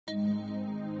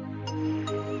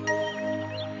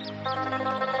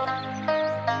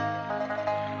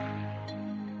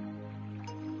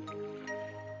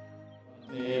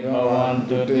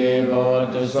Bhavantu te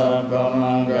bhavatu sabba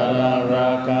mangala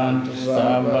rakantu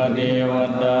sabba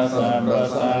devata sabba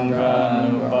sangha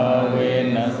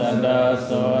nupavena sada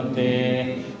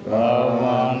sote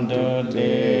bhavantu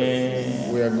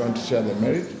te. We are going to share the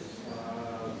merit.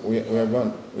 We're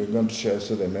going to share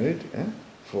the merit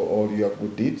for all your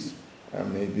good deeds,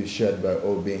 and may be shared by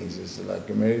all beings. It's like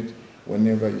a merit.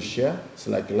 Whenever you share, it's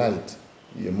like light.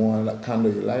 The more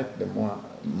candle you light, the more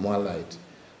light.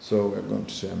 So we're going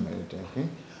to share merit. Okay?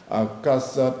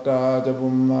 Akasata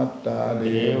jabumata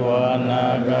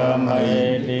devanaga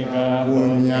maedika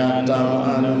punyatam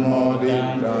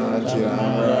anumodita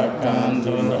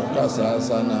chirarakantu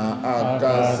kasasana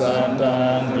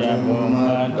akasata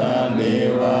jabumata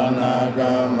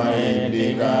devanaga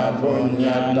maedika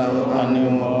punyatam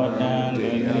anumodita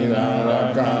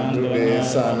chirarakantu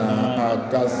desana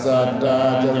akasata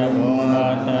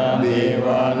jabumata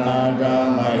devanaga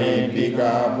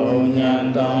maedika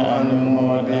punyatam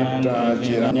anumodita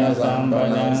Chiranya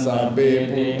sambanya sabbe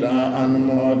puta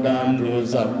anumodantu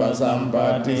sabba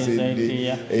sampati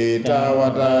siddhi eta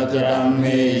wata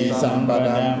jagame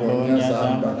sambadam punya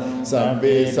samba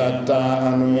sabbe satta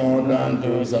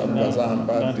anumodantu sabba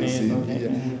sampati siddhi.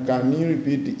 Can you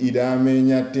repeat idame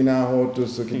nyatina hotu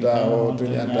sukita hotu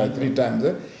nyata 3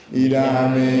 times?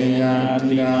 Idame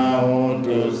nyatina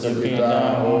hotu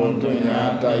sukita hotu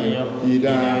nyata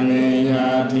idame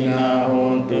nyatina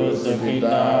hotu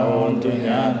sukita hotu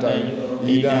nyata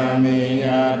idame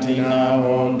nyatina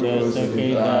hotu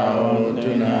sukita hotu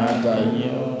nyata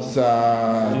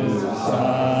sadhu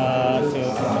sadhu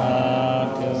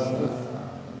sadhu.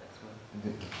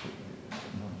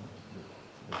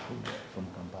 From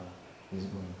Kampala is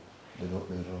going, the road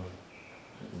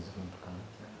is going to come.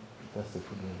 That's the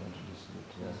food we want to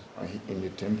distribute in the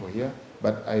temple here.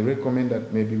 But I recommend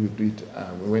that maybe we do it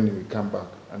when we come back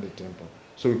at the temple.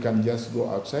 So we can just go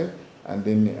outside and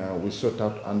then we sort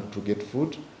out and to get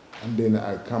food, and then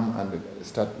I'll come and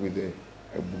start with the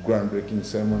groundbreaking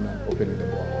ceremony and opening the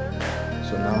borehole.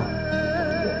 So now we can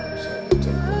go outside the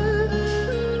temple.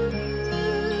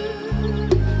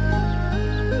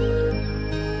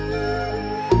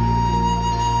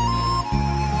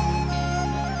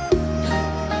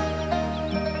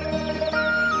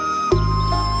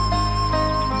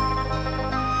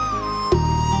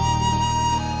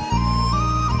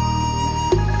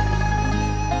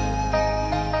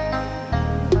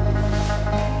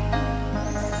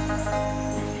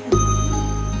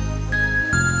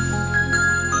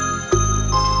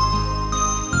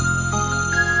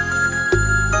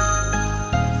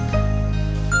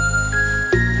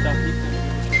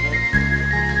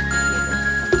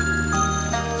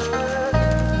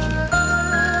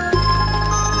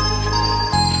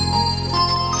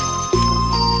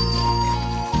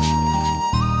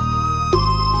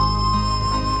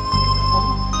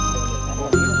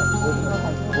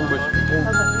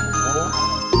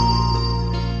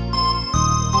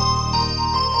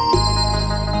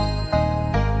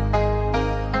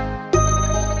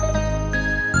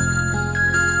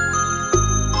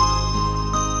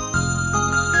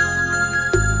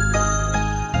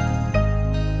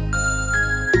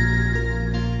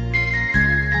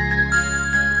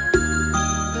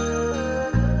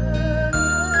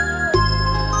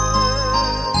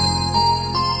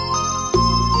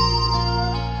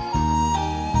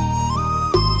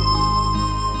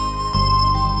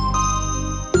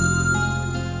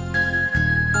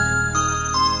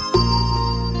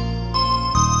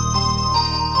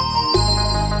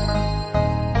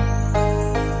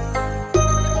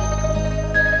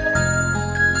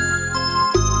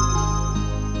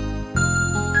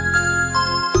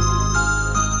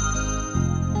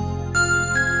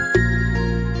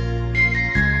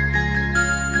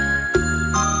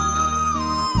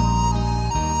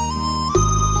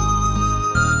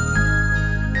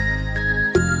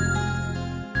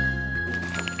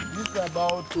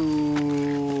 About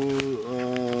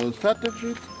 30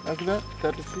 feet, like that,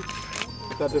 30 feet.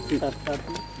 30 feet. 30?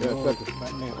 Yeah, 30.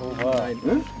 Over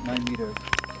 9 meters.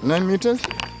 9 meters?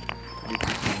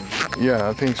 Yeah,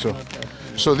 I think so.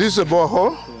 So this is a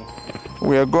borehole.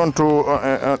 We are going to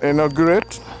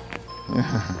inaugurate.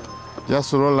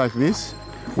 Just roll like this.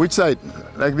 Which side?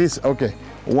 Like this? Okay.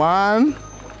 1,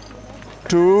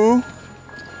 2,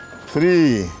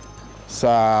 3.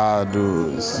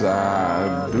 Sadhu,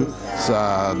 sadhu,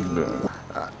 sadhu.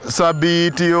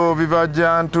 Sabitio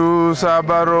vivajantu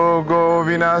sabarogo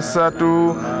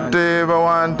vinasatu teva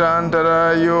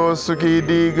wantantara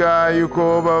yosukidiga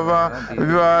yukobava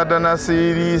vivadana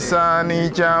siri sani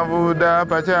chavuda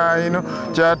pachaino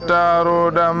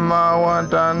chataro dhamma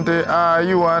wantante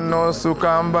ayuano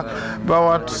sukamba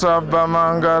bhavatu sabba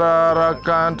mangara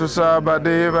rakantu sabba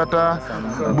devata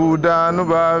buddhanu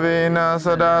bhavena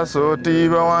sada soti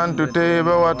bhavantu te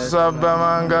bhavatu sabba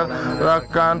mangara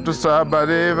rakantu sabba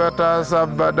devata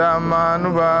sabba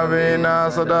dhammanu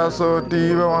bhavena sada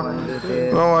soti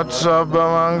bhavantu sabba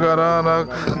mangara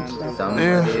rakantu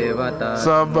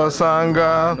sabba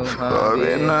sangha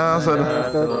bhavena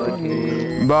sada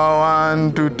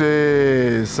bhavantu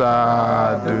te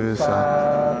sadhu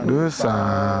sadhu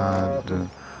sadhu.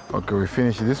 Okay, we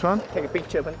finish this one. Take a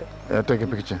picture, Bante. Yeah, take a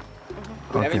picture.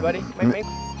 Okay. Everybody, make.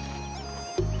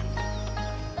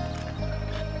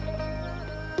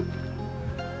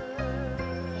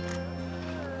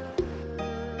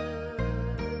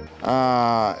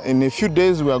 In a few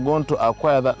days, we are going to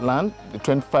acquire that land, the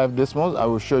 25 decimals. I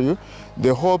will show you.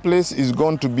 The whole place is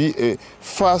going to be a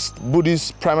first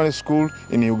Buddhist primary school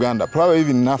in Uganda, probably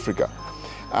even in Africa.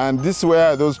 And this is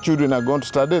where those children are going to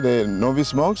study, the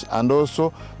novice monks and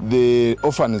also the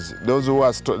orphans. Those who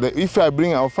are, if I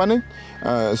bring an orphanage,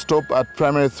 stop at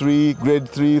primary 3, grade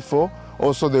 3, 4,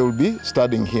 also they will be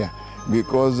studying here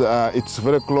because it's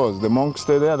very close. The monks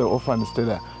stay there, the orphans stay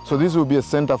there. So this will be a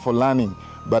center for learning,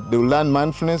 but they will learn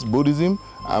mindfulness, Buddhism,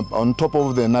 on top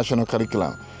of the national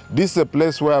curriculum. This is a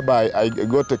place whereby I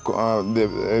got the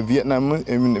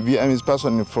Vietnamese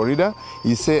person in Florida.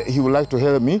 He said he would like to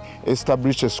help me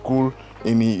establish a school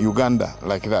in Uganda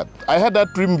like that. I had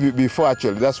that dream before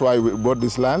actually, that's why we bought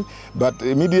this land. But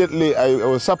immediately I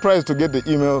was surprised to get the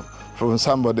email from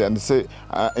somebody and say,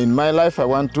 in my life I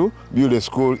want to build a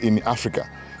school in Africa.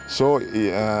 So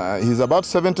he's about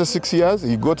 76 years.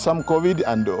 He got some COVID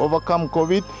and overcome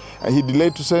COVID. He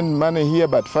delayed to send money here,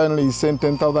 but finally he sent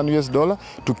 $10,000 US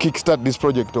to kickstart this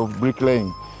project of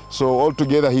bricklaying. So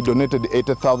altogether he donated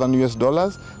 $80,000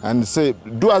 US and say,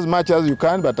 do as much as you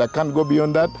can, but I can't go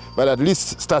beyond that, but at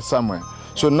least start somewhere.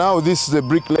 So now this is the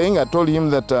bricklaying. I told him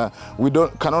that we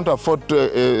cannot afford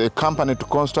a company to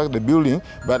construct the building,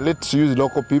 but let's use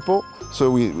local people.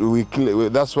 So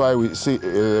that's why we see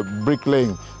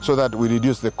bricklaying, so that we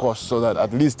reduce the cost, so that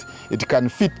at least it can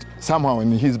fit somehow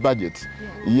in his budget.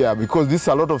 Yeah, because this is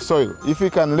a lot of soil. If we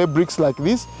can lay bricks like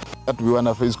this, that we want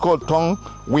to, it's called Tong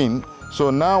Win.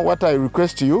 So now what I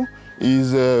request to you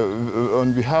is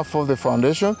on behalf of the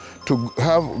foundation to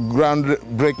have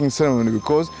groundbreaking ceremony,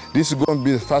 because this is going to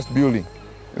be the first building.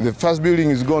 The first building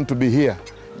is going to be here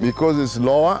because it's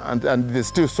lower and there's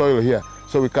still soil here.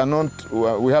 So we cannot,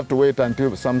 we have to wait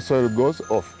until some soil goes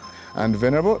off. And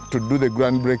Venerable to do the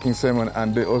groundbreaking ceremony,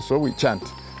 and also we chant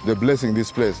the blessing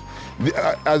this place.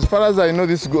 As far as I know,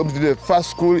 this is going to be the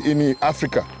first school in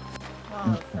Africa,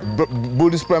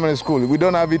 Buddhist primary school. We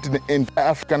don't have it in the entire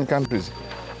African countries.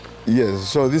 Yes,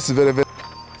 so this is very, very.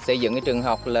 Xây dựng cái trường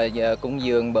học là cúng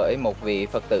dường bởi một vị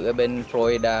Phật tử ở bên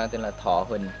Florida tên là Thọ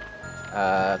Huỳnh,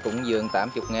 cúng dường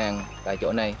 80.000 tại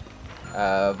chỗ này.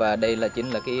 Và đây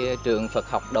chính là cái trường Phật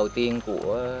học đầu tiên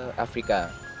của Africa.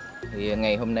 Thì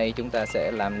ngày hôm nay chúng ta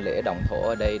sẽ làm lễ động thổ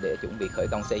ở đây để chuẩn bị khởi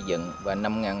công xây dựng, và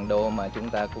 5.000 đô mà chúng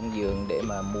ta cúng dường để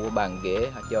mà mua bàn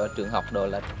ghế cho trường học đồ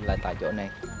là tại chỗ này,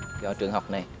 cho trường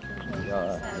học này.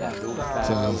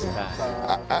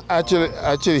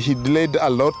 Actually, he delayed a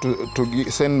lot to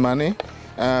send money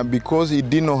because he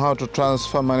didn't know how to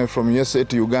transfer money from USA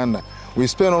to Uganda. We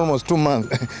spent almost 2 months.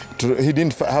 He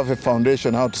didn't have a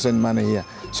foundation how to send money here.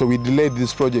 So we delayed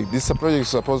this project. This project is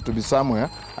supposed to be somewhere,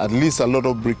 at least a lot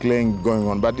of bricklaying going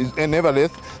on. But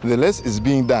nevertheless, it's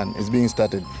being done, it's being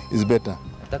started, it's better.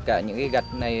 Tất cả những cái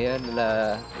gạch này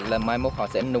là mai mốt họ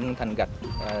sẽ nung thành gạch,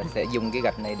 sẽ dùng cái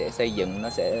gạch này để xây dựng, nó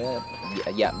sẽ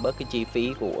giảm bớt cái chi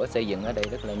phí của xây dựng ở đây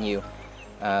rất là nhiều.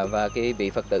 Và cái vị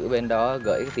Phật tử bên đó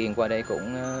gửi cái tiền qua đây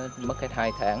cũng mất hết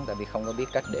 2 tháng, tại vì không có biết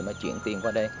cách để mà chuyển tiền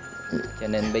qua đây. Cho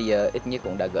nên bây giờ ít nhất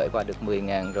cũng đã gửi qua được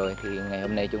 10.000 rồi, thì ngày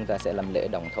hôm nay chúng ta sẽ làm lễ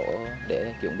động thổ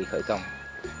để chuẩn bị khởi công.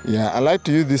 Yeah, I like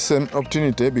to use this same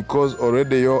opportunity because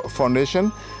already your foundation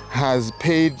has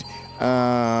paid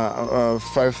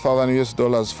 $5,000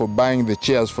 US for buying the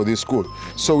chairs for this school.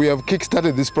 So we have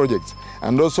kickstarted this project,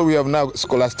 and also we have now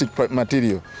scholastic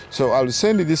material. So I'll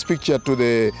send you this picture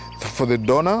for the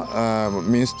donor,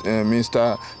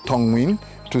 Mr. Tong Win,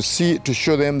 to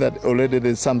show them that already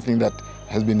there's something that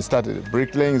has been started.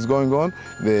 Bricklaying is going on.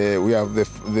 We have the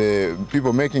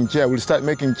people making chairs. We'll start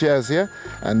making chairs here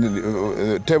and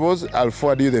tables. I'll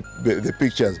forward you the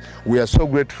pictures. We are so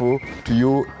grateful to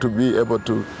you to be able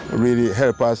to really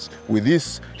help us with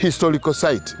this historical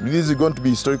site. This is going to be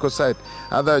a historical site.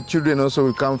 Other children also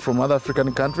will come from other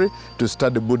African countries to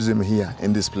study Buddhism here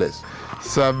in this place.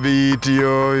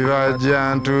 Sabitio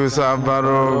vivajantu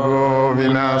sabarogo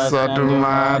vinasatu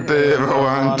mate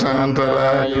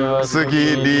bhavantantara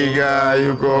sukhi diga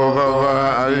yuko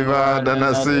bhava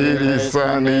avivadana siri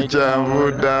sanicca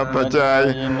buddha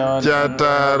pacai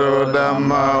chataro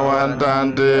dhamma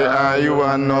vantante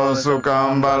ayuvanno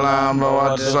sukham balam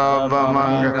bhavatu sabba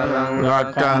manga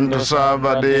rakkantu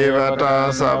sabba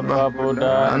devata sabba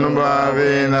buddha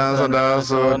anubhavena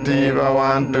sadasoti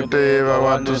bhavantu te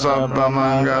bhavatu sabba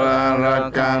Mangala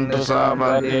Rakkantu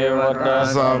Sabba Devata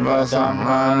Sabba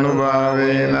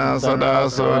Samanubhavena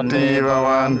Sadasoti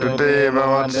Bhavantu Te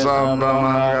Bhavat Sabba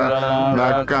Mangala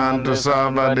Rakkantu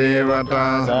Sabba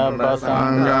Devata Sabba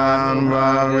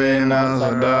Samanubhavena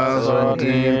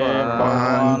Sadasoti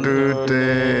Bhavantu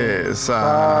Te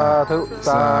Sadhu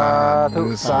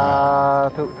Sadhu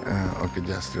Sadhu. Okay,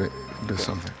 just wait. Do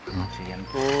something.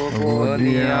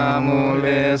 Buddhya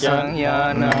mule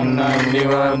sangyanam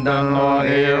nandivandano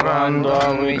evanto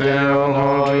vijayo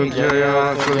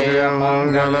hoikyo sudya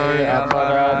mangalay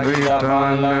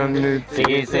aparaditamanam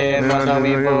sise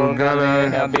madavipogale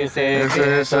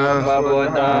abhisese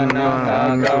sababodana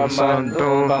agamantu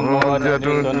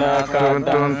pamodatu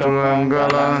sunakantantu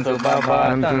angalan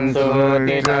subhavantantu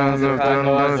tidam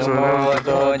sukano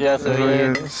sumoto jasuye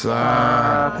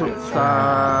sadhu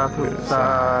sadhu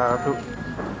sadhu.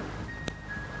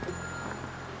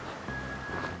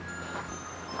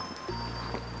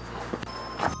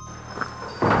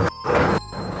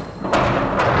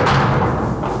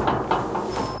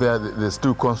 There's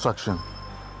still construction,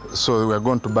 so we are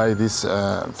going to buy these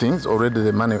things already.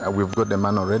 The money, we've got the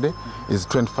money already. Is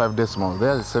 25 decimal.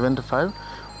 There is 75.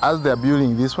 As they are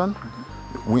building this one,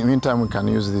 meantime we can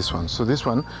use this one. So this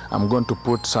one, I'm going to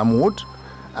put some wood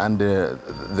and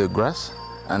the grass,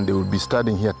 and they will be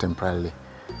studying here temporarily.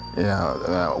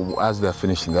 As they are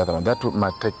finishing the other one. That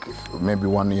might take maybe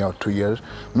 1 year or 2 years.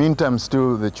 Meantime,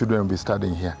 still the children will be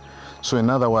studying here. So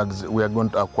in other words, we are going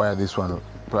to acquire this one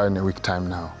probably in a week time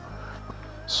now.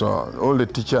 So all the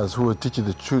teachers who will teach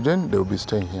the children, they will be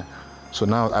staying here. So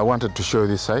now I wanted to show you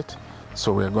this site.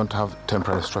 So we are going to have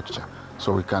temporary structure,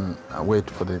 so we can wait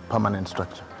for the permanent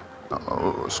structure.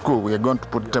 School, we are going to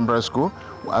put temporary school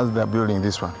as they are building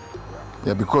this one.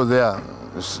 Yeah, because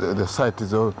the site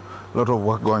is a lot of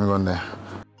work going on there.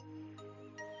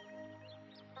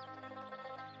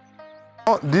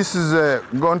 This is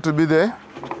going to be the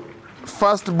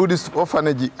first Buddhist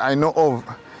orphanage I know of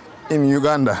in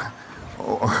Uganda.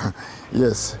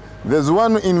 Yes, there's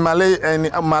one in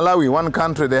Malawi, one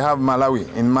country they have Malawi,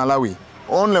 in Malawi.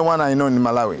 Only one I know in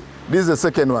Malawi. This is the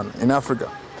second one in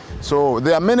Africa. So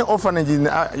there are many orphanages in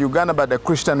Uganda, but they're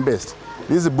Christian-based.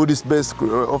 This is a Buddhist-based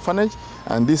orphanage,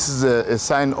 and this is a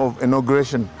sign of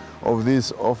inauguration of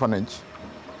this orphanage.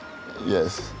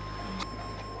 Yes.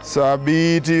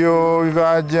 Sabitio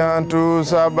vivajantu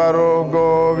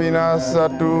sabarogo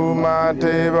vinasatu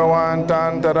mate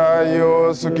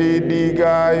bhavantantarayo sukhi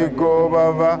diga yuko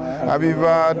bhava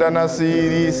abhivadana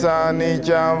siri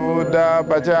sanicca buddha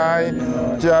pacai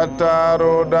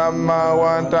chataro dhamma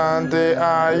vantante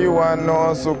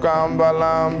ayuvanno sukham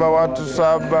balam bhavatu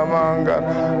sabba manga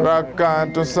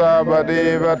rakkantu sabba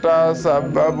devata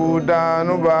sabba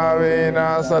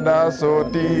buddhanubhavena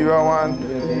sadasoti bhavantu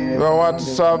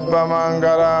sabba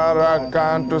mangala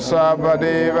rakkantu sabba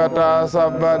devata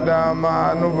sabba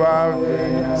dhamma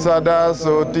anubhavi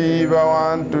sadasoti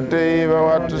bhavantu te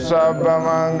bhavatu sabba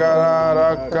mangala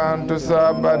rakkantu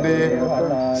sabba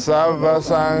devata sabba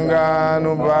sangha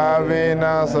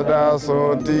anubhavena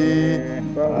sadasoti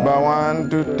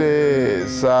bhavantu te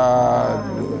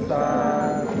sadhu.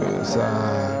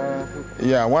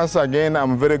 Yeah, once again,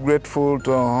 I'm very grateful to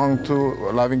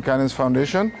Huong Loving Kindness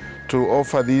Foundation to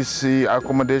offer this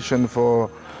accommodation for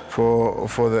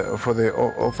the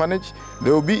orphanage.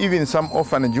 There will be even some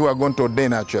orphanage who are going to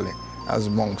ordain actually as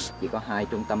monks. Chỉ có 2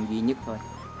 trung tâm duy nhất thôi.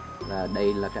 Và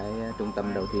đây là cái trung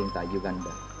tâm đầu tiên tại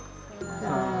Uganda.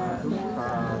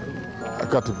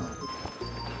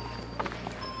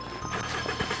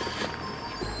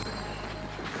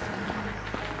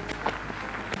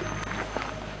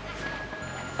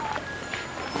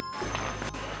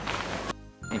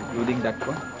 Including that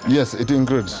one? Yes, it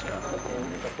includes.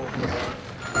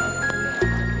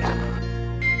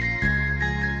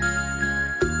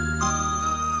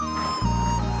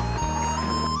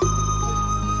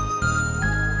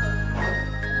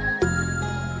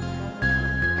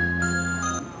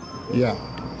 Yeah.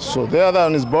 So the other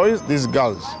one is boys, these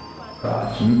girls.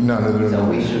 No. So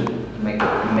we should make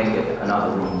it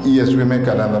another room. Yes, we make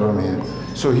another room here.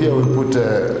 So here we put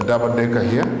a double decker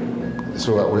here.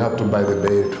 So we have to buy the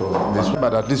bed for this,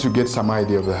 but at least you get some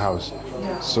idea of the house.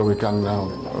 So we can now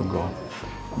go.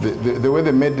 The way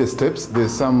they made the steps,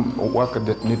 there's some work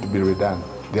that need to be redone.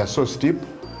 They are so steep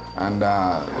and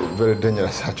very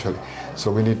dangerous actually. So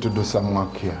we need to do some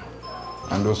work here.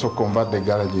 And also convert the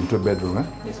garage into a bedroom. Eh?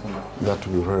 This one. That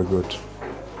will be very good.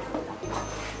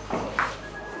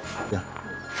 Yeah.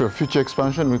 For future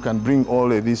expansion, we can bring all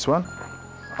this one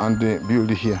and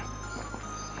build it here.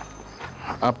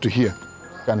 Up to here.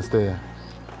 Can stay here.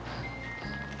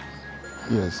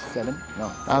 Yes. 7?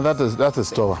 No. That's a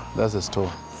store. That's a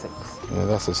store. 6. Yeah,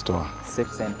 that's a store.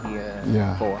 6 and here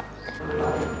Yeah. 4.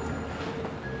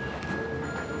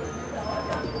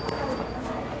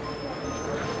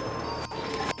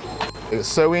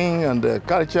 Sewing and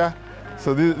culture.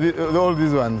 So all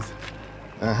these ones.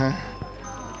 May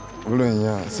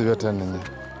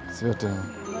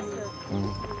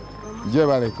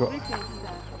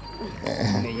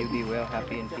you be well,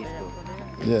 happy and peaceful.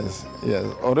 Yes.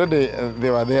 Already they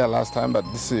were there last time, but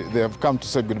they have come to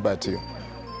say goodbye to you.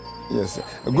 Yes.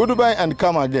 Goodbye and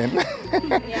come again.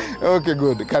 Okay,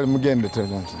 good. Come again.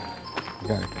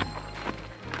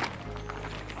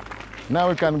 Now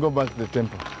we can go back to the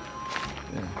temple.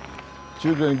 Yeah.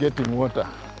 Children getting water.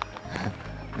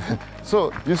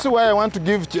 So you see why I want to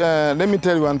give. Let me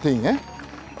tell you one thing.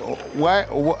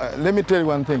 Let me tell you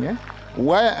one thing.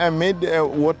 Why I made a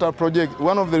water project.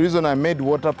 One of the reasons I made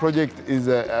water project is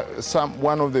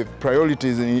one of the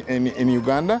priorities in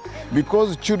Uganda,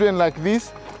 because children like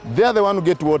this, they are the one who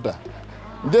get water.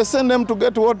 They send them to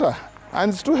get water,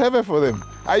 and it's too heavy for them.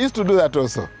 I used to do that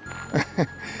also.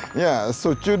 Yeah,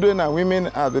 so children and women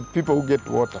are the people who get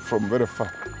water from very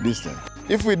far distance.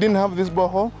 If we didn't have this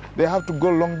borehole, they have to go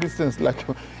long distance, like,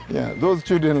 yeah, those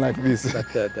children like this.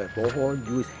 But the borehole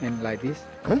use hand like this,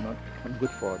 not good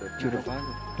for the children.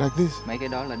 Like this. Mấy cái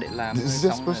đó là để làm This is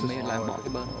xong just rồi process. mới làm bỏ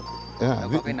cái bên. Yeah, Đâu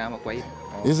có cái nào mà quay.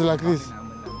 it's like this,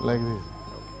 like this.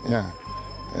 Yeah.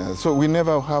 So we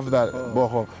never have that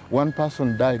borehole. One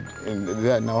person died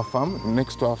there in our farm,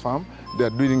 next to our farm. They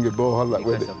are doing a borehole like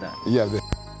Because of that. Yeah,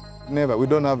 never. We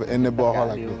don't have any borehole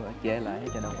like Đều this. chế lại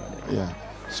cho đâu. Yeah.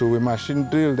 So we machine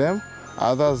drill them.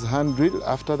 Others hand drill.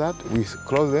 After that, we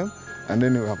close them, and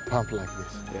then we have pump like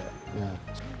this. Yeah.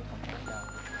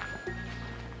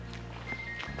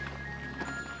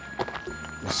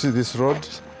 You see this road?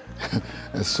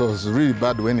 So it's really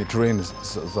bad when it rains.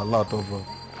 It's a lot of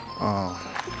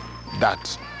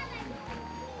dirt.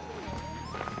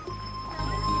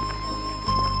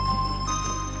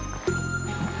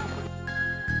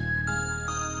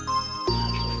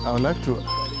 I would like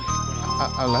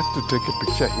to take a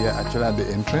picture here, actually at the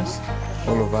entrance.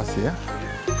 All of us here.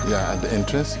 Yeah, at the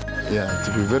entrance. Yeah, it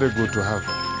would be very good to have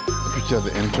a picture at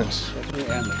the entrance.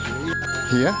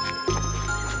 Here.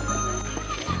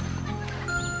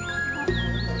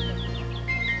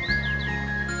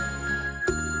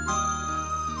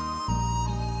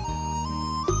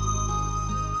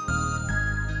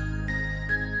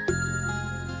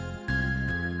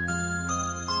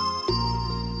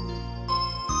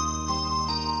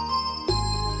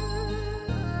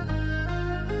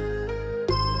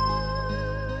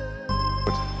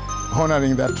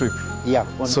 Honoring that trip. Yeah.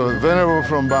 So Venerable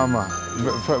from Burma.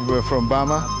 From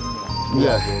Burma.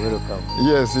 Yeah. You're welcome.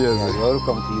 Yes.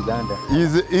 Welcome to Uganda.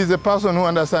 He's a person who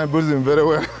understands Buddhism very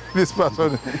well. This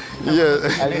person.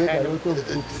 Yes. I read a lot of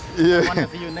books. Yeah. I want to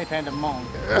see you next time the monk.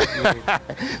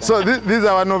 So these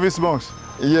are our novice monks.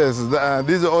 Yes.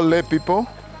 These are all lay people.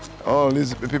 All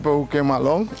these people who came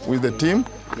along with the team.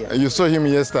 Yeah. You saw him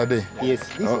yesterday. Yes,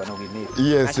 this one we meet.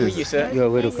 Yes. You're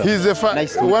welcome.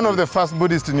 He's one of the first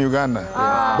Buddhists in Uganda.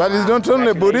 But he's not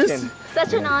only Buddhist.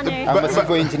 Such an honor. I'm a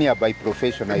civil engineer by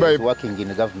profession. I was working in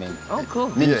the government. Oh, cool.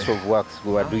 Ministry of Works.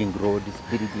 We were doing roads,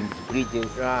 buildings,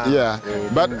 bridges. Yeah.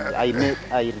 But I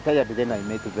retired, then I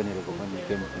met Venerable when we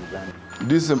came to Uganda.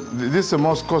 this is the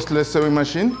most costly sewing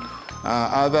machine.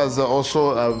 Others are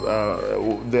also,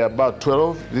 they're about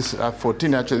 12. This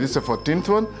 14 actually. This is the 14th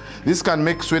one. This can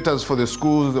make sweaters for the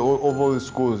schools, all the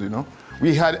schools, you know.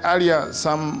 We had earlier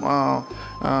some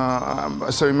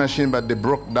sewing machine, but they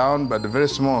broke down, but they're very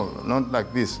small, not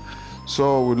like this.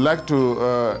 So we'd like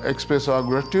to express our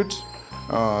gratitude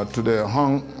to the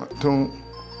Huong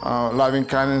Loving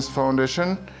Kindness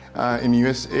Foundation in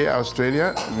USA,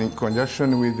 Australia, in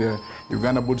conjunction with the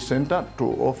Uganda Buddhist Center, to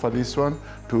offer this one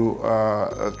to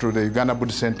the Uganda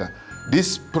Buddhist Center.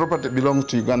 This property belongs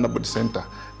to Uganda Buddhist Center,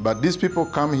 but these people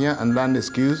come here and learn the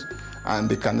skills, and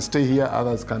they can stay here,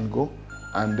 others can go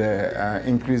and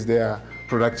increase their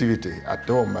productivity at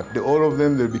home. But all of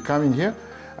them, they'll be coming here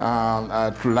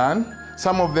to learn.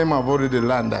 Some of them have already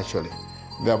learned, actually.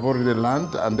 They have already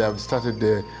learned and they have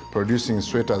started producing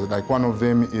sweaters. Like one of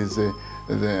them is the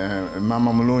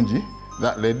Mama Mulungi,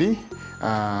 that lady.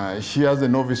 She has a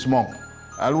novice monk.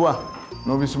 Alwa,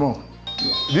 novice monk.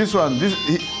 This one,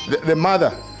 the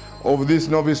mother of this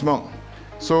novice monk.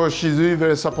 So she's really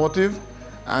very supportive.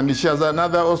 And she has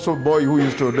another also boy who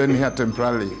used to learn here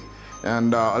temporarily.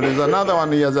 And there's another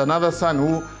one, he has another son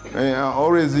who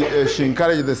always, she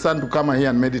encouraged the son to come here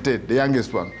and meditate, the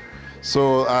youngest one.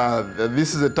 So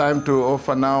this is the time to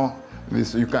offer now,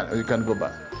 this, you can go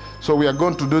back. So we are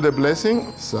going to do the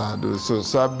blessing. Sadhu so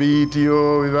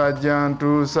sabitio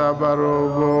vivajantu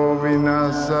sabarogo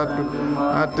vinasatu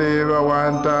ateva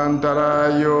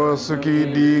wantantarayo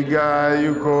sukidiga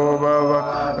yuko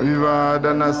bava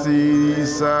vivadanasi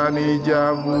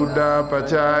sanija buddha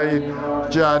pachai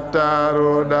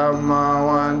jataro dhamma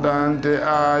wantante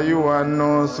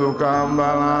ayuano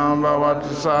sukambalamba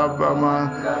watu sabama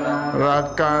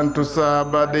rakantu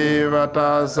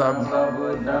sabadevata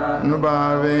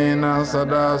nubave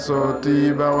Sada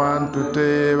soti bawantu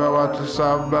te bawatu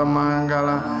sabba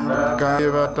mangala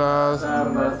kaivatas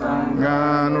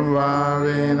ganu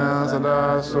bhavena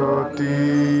sada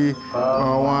soti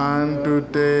bawantu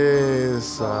te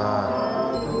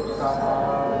sadhu.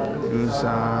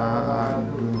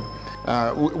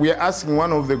 We are asking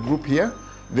one of the group here.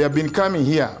 They have been coming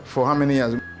here for how many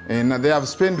years? And they have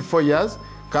spent 4 years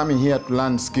coming here to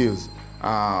learn skills.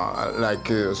 Like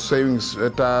sewing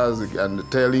sweaters and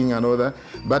tailing and all that.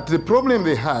 But the problem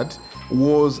they had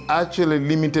was actually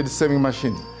limited sewing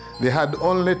machines. They had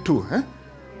only 2.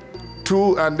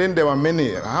 Two, and then there were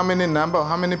many. How many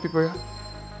people here?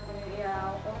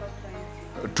 Yeah,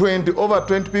 over 20. Over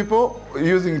 20 people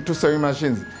using 2 sewing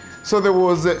machines. So there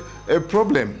was a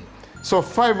problem. So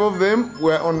 5 of them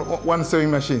were on 1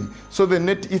 sewing machine. So the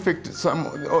net effect, some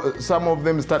of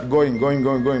them start going,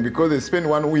 because they spend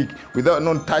 1 week without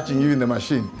not touching even the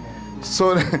machine.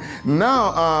 So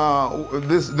now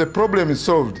the problem is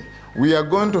solved. We are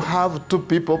going to have 2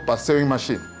 people per sewing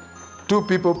machine. 2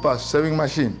 people per sewing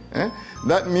machine.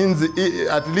 That means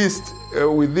at least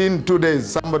within 2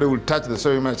 days, somebody will touch the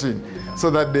sewing machine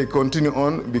so that they continue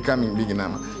on becoming big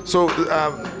number. So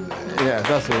yeah,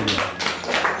 that's all.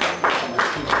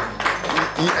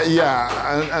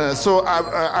 Yeah, so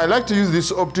I like to use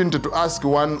this opportunity to ask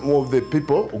one of the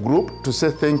people, group, to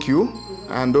say thank you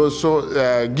and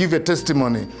also give a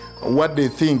testimony what they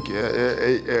think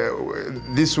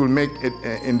this will make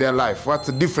in their life. What's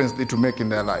the difference it will make in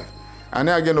their life? And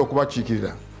again,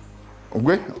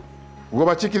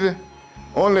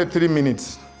 only 3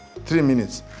 minutes. 3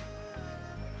 minutes.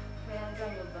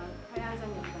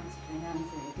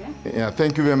 Yeah,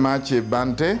 thank you very much,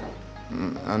 Bante.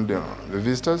 And the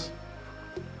visitors.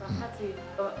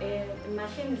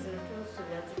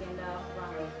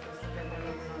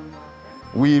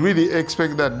 We really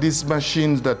expect that these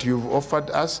machines that you've offered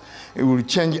us, it will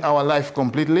change our life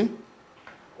completely.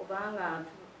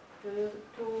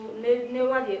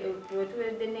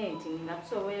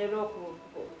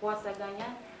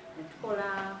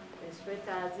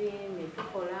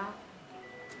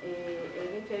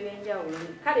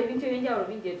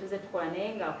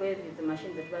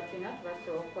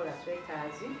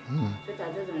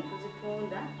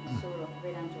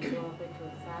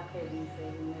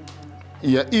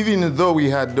 Yeah, even though we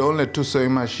had only 2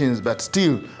 sewing machines, but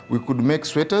still we could make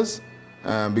sweaters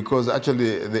because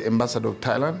actually the ambassador of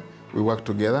Thailand, we worked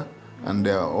together, and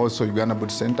also Uganda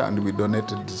Buddhist Center, and we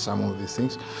donated some of these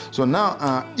things. So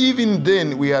now, even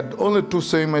then, we had only 2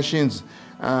 sewing machines,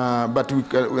 but we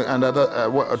and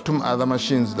 2 other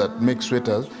machines that make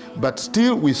sweaters, but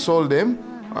still we sold them.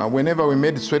 Whenever we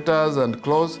made sweaters and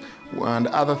clothes and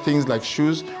other things like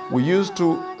shoes, we used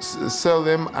to sell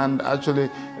them, and actually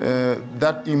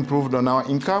that improved on our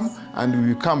income, and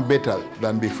we become better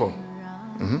than before.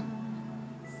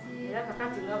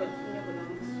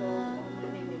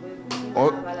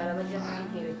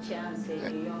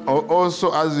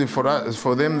 Also, as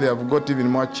for them, they have got even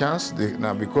more chance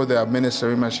now because they have many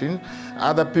sewing machines.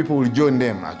 Other people will join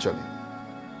them actually.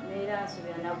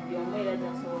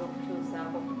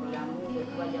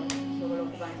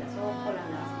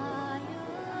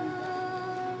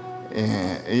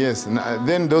 Yes,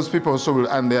 then those people also will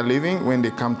earn their living when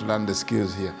they come to learn the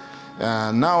skills here.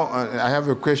 Now, I have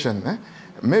a question.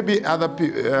 Maybe other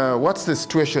people, what's the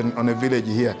situation on a village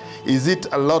here? Is it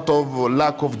a lot of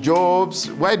lack of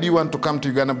jobs? Why do you want to come to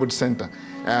Uganda Buddhist Center?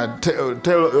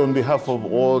 Tell on behalf of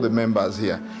all the members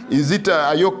here. Is it,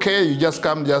 are you okay? You just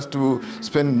come just to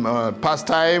spend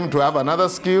pastime, to have another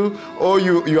skill, or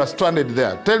you are stranded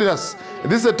there? Tell us.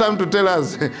 This is a time to tell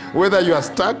us whether you are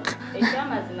stuck.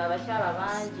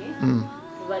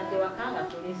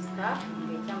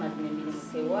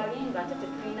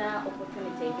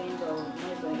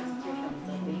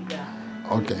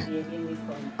 Okay.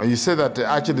 You say that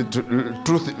actually,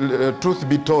 truth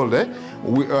be told,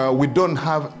 we don't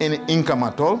have any income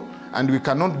at all, and we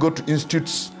cannot go to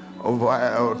institutes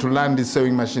to learn this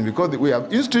sewing machine, because we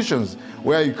have institutions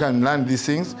where you can learn these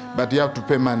things, but you have to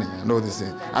pay money and all these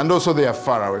things. And also they are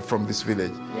far away from this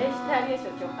village.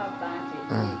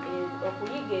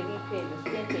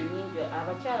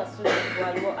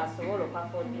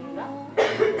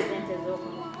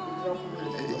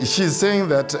 She's saying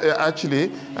that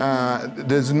actually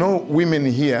there's no women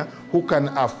here who can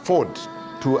afford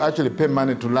to actually pay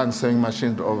money to learn sewing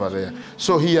machines over there.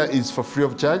 So here is for free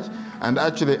of charge. And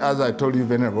actually, as I told you,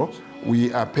 Venerable,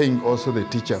 we are paying also the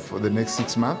teacher for the next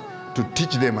 6 months to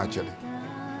teach them actually.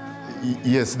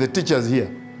 Yes, the teacher's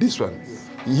here, this one.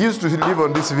 He used to live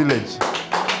on this village.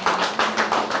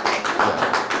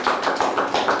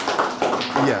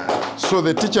 Yeah. So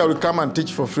the teacher will come and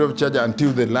teach for free of charge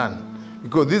until they learn.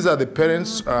 Because these are the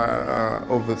parents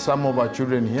of some of our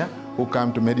children here who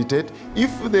come to meditate.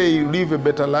 If they live a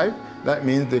better life, that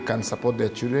means they can support their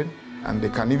children, and they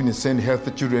can even send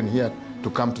healthy children here to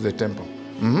come to the temple.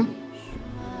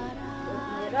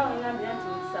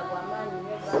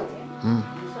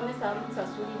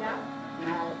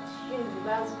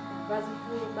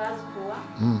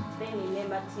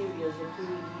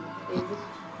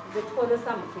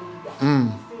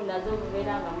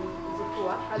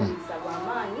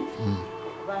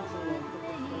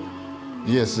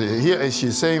 Yes, here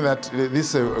she's saying that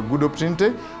this is a good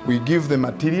opportunity. We give the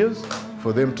materials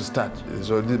for them to start.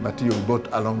 So this material we bought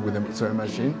along with the sewing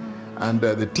machine and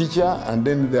the teacher, and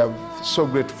then they are so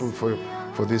grateful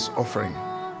for this offering.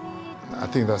 I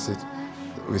think that's it.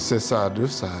 We say sadhu,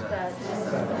 sadhu.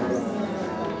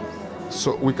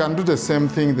 So we can do the same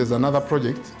thing. There's another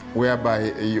project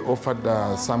whereby you offered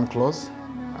some clothes,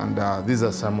 and these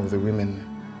are some of the women.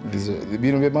 These are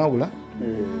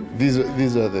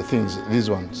the things, these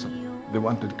ones. They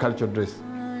wanted cultural dress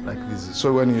like this.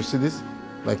 So when you see this,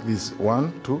 like this,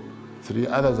 1, 2, 3,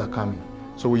 others are coming.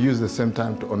 So we use the same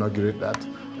time to inaugurate that,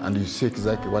 and you see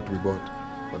exactly what we bought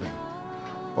for them.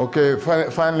 Okay,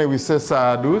 finally we say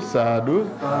sadhu, sadhu,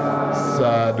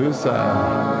 sadhu,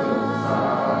 sadhu.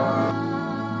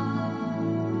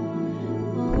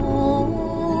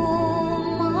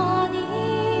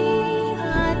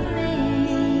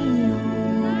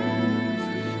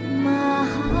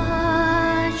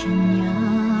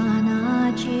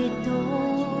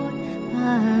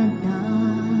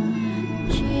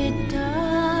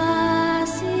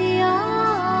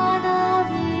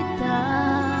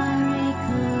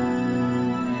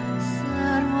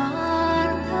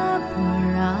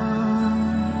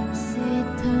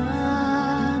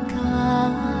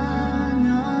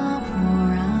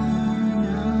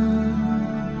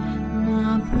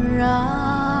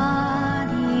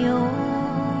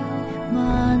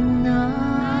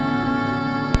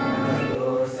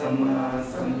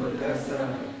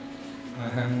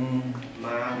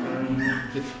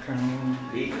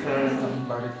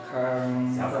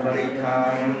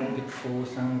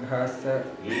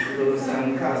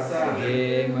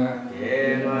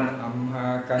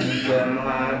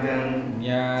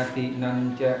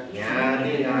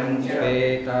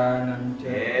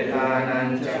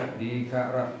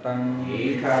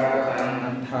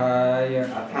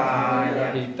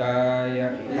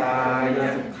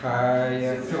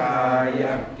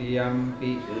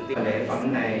 Lễ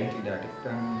phẩm này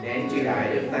đến chư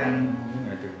đại đức tăng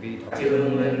chư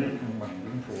hương linh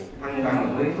thăng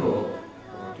bằng quyến thuộc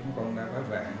chúng con đã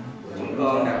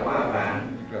quá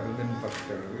vạn nhất là hương linh Phật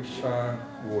tử cho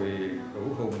Bùi Hữu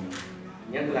Hùng,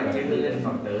 nhất là chư hương linh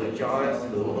Phật tử cho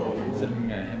Hữu Hùng sinh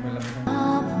ngày 25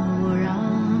 tháng.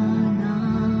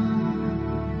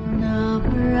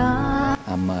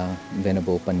 I'm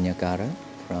Venerable Panyakara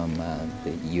from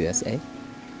the USA,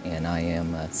 and I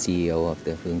am CEO of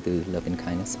the Huong Love and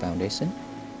Kindness Foundation,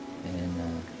 and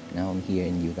now I'm here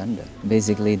in Uganda.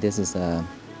 Basically, this is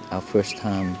our first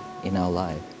time in our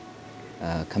life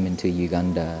coming to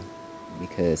Uganda,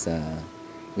 because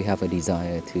we have a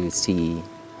desire to see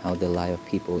how the life of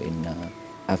people in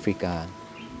Africa,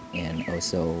 and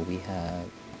also we have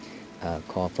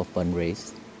called for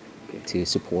fundraise to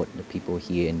support the people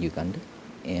here in Uganda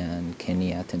and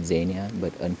Kenya, Tanzania,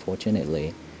 but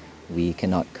unfortunately, we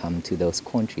cannot come to those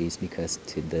countries because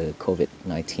to the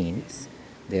COVID-19.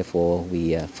 Therefore,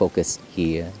 we focus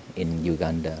here in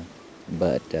Uganda,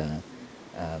 but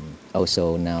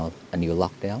also now a new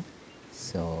lockdown,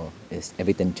 so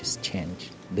everything just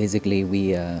changed. Basically,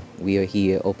 we are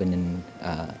here opening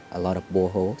a lot of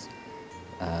boreholes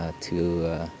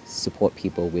to support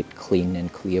people with clean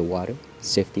and clear water,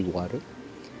 safety water,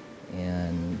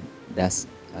 and that's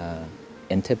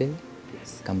Entebbe,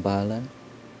 Kampala.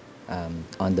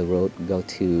 On the road, go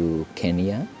to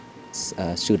Kenya,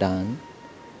 Sudan,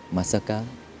 Masaka,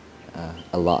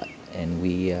 a lot, and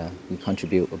we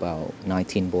contribute about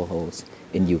 19 boreholes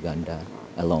in Uganda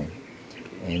alone,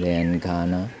 and then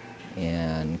Ghana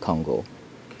and Congo.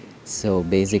 So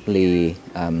basically,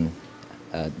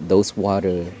 those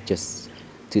water just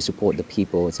to support the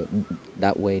people, so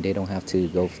that way they don't have to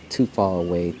go too far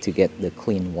away to get the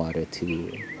clean water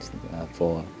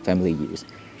for family use,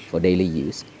 for daily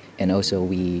use. And also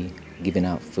we giving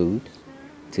out food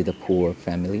to the poor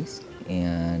families.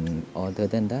 And other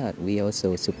than that, we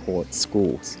also support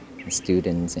schools,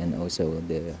 students, and also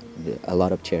a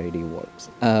lot of charity works.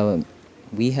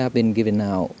 We have been giving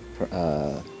out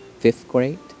 5th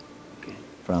grade,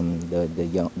 from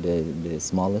the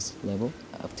smallest level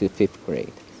up to 5th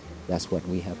grade. That's what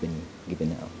we have been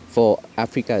giving out. For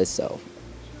Africa itself,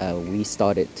 we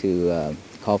started to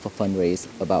call for fundraise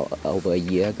about over a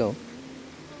year ago.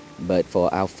 But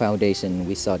for our foundation,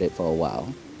 we started for a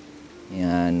while.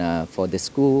 And for the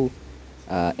school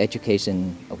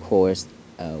education, of course,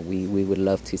 we would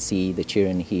love to see the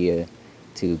children here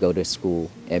to go to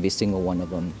school. Every single one of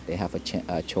them, they have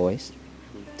a choice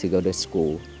to go to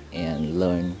school and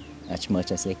learn as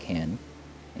much as they can.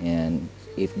 And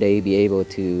if they be able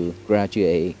to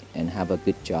graduate and have a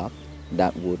good job,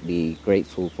 that would be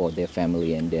grateful for their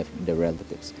family and their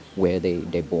relatives where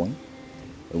they're born.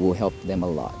 It will help them a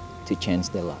lot to change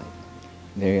their life.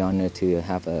 Very honored to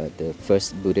have the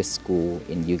first Buddhist school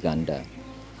in Uganda,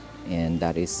 and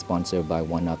that is sponsored by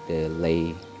one of the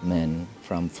laymen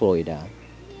from Florida,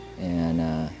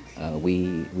 and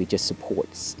we just support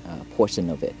a portion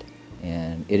of it.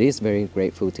 And it is very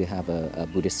grateful to have a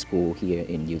Buddhist school here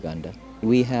in Uganda.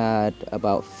 We had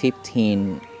about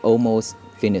 15 almost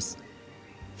finished,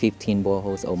 15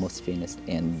 boreholes almost finished,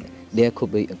 and there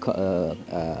could be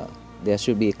there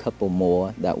should be a couple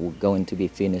more that will going to be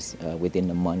finished within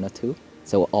a month or two.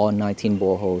 So all 19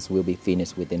 boreholes will be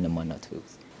finished within a month or two.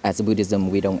 As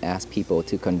Buddhism, we don't ask people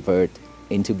to convert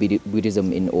into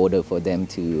Buddhism in order for them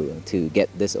to get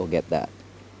this or get that.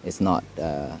 It's not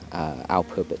our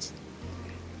purpose.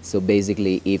 So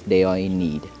basically, if they are in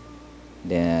need,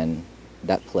 then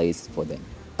that place for them.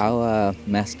 Our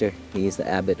master, he is the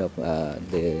abbot of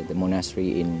the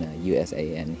monastery in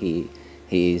USA, and he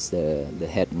is the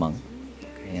head monk.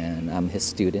 And I'm his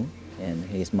student, and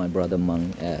he's my brother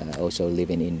monk, also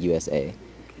living in USA.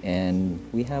 And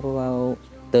we have about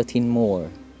 13 more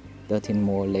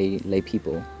lay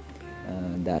people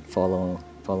that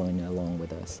following along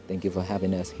with us. Thank you for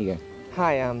having us here.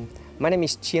 Hi, my name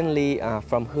is Chien Lee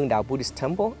from Uganda Buddhist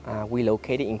Temple. We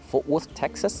located in Fort Worth,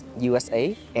 Texas,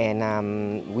 USA, and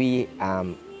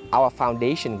our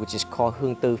foundation, which is called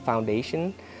Huong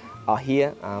Foundation, are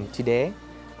here today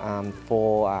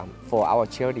for our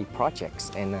charity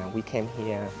projects, and we came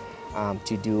here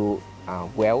to do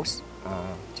wells,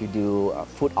 to do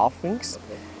food offerings,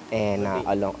 and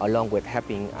along with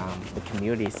helping the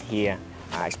communities here,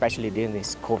 especially during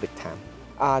this COVID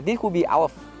time. This will be our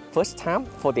first time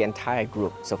for the entire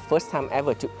group, so first time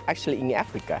ever to actually in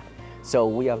Africa. So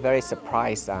we are very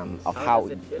surprised of how.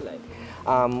 Does it feel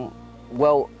like?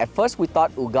 Well, at first we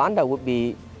thought Uganda would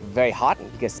be very hot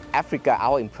because Africa,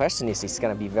 our impression is it's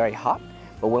going to be very hot.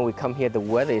 But when we come here, the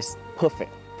weather is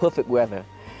perfect weather,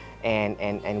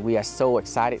 and we are so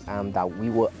excited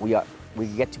that we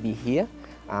get to be here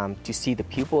to see the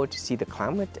people, to see the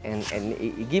climate, and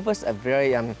it gives us a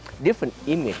very different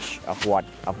image of what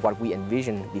we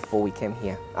envisioned before we came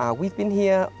here. We've been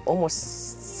here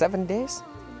almost 7 days,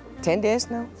 10 days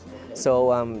now.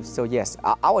 So yes,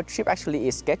 our trip actually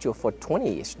is scheduled for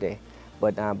 20-ish days,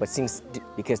 but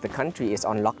because the country is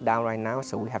on lockdown right now,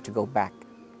 so we have to go back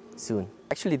soon.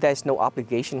 Actually, there's no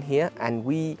obligation here, and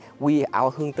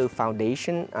our Huong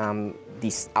Foundation,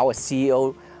 our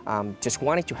CEO just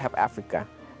wanted to help Africa.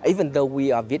 Even though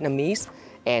we are Vietnamese,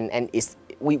 and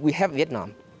we have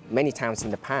Vietnam many times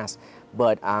in the past,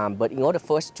 But in order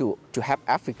for us to help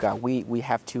Africa, we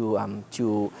have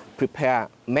to prepare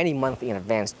many months in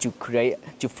advance to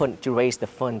raise the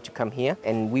fund to come here.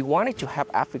 And we wanted to help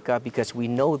Africa because we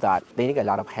know that they need a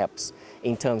lot of helps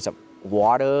in terms of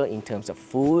water, in terms of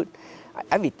food,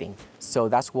 everything. So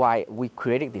that's why we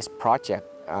created this project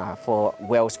for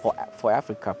Wells for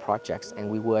Africa projects,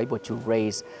 and we were able to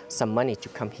raise some money to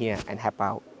come here and help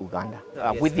out Uganda.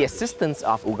 With the assistance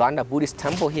of Uganda Buddhist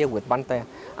temple here with Bante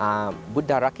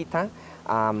Buddha Rakita,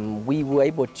 we were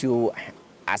able to,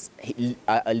 as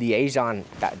a liaison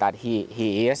that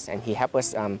he is, and he helped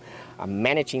us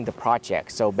managing the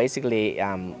project. So basically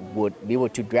would be able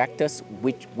to direct us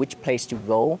which place to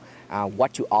go,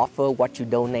 what to offer, what to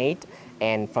donate.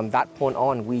 And from that point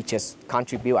on, we just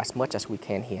contribute as much as we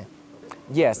can here.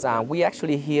 Yes, we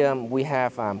actually here, we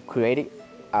have created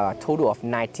a total of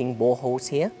 19 boreholes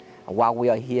here. While we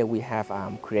are here, we have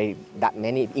created that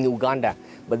many in Uganda,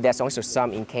 but there's also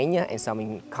some in Kenya and some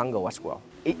in Congo as well.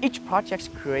 Each project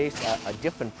creates a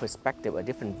different perspective, a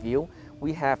different view.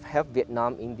 We have helped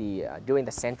Vietnam in during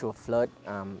the central flood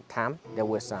time. There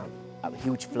was a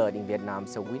huge flood in Vietnam,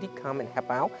 so we did come and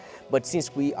help out. But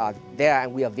since we are there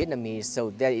and we are Vietnamese, so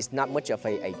there is not much of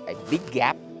a big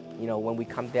gap, you know, when we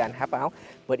come there and help out.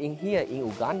 But in here in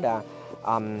Uganda,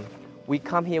 we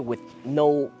come here with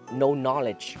no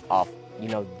knowledge of, you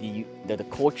know, the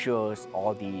cultures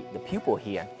or the people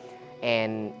here,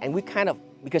 and we kind of,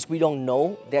 because we don't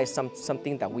know, there's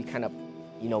something that we kind of,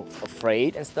 you know,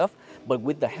 afraid and stuff. But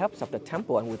with the help of the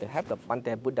temple and with the help of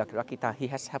Bante Buddha Rakita, he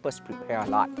has helped us prepare a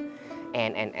lot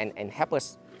and help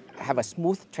us have a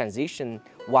smooth transition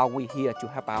while we're here to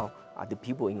help out the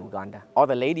people in Uganda. All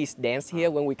the ladies dance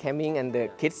here when we came in, and the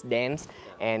kids dance,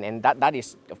 and that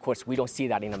is, of course, we don't see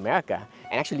that in America.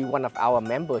 And actually one of our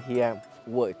members here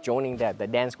were joining the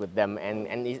dance with them,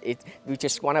 and we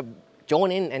just want to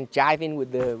join in and jive in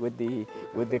with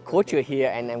the culture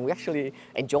here, and we're actually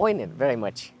enjoying it very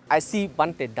much. I see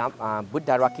Bante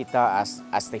Buddha Rakita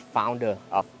as the founder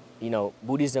of, you know,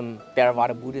 Buddhism,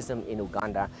 Theravada Buddhism in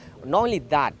Uganda. Not only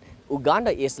that,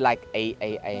 Uganda is like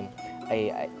a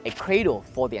cradle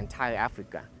for the entire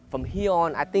Africa. From here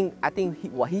on, I think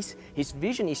his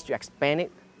vision is to expand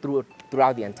it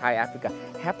throughout the entire Africa,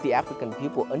 help the African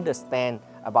people understand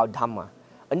about Dhamma,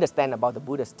 understand about the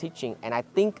Buddha's teaching. And I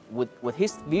think with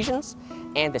his visions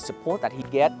and the support that he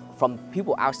gets from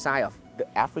people outside of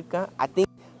Africa, I think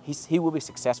he will be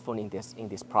successful in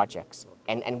these projects.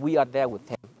 And we are there with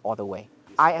him all the way.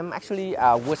 I am actually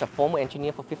was a former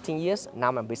engineer for 15 years. Now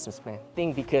I'm a businessman. I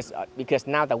think because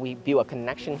now that we build a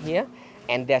connection here,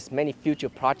 and there's many future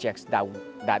projects that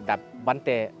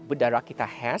Bante Buddha Rakita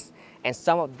has, and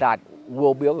some of that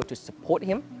will be able to support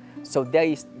him. So there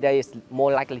is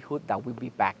more likelihood that we'll be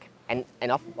back. And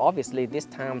obviously this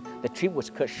time the trip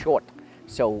was cut short,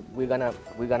 so we're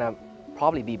gonna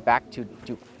probably be back to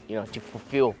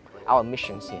fulfill our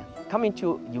missions here. Coming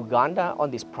to Uganda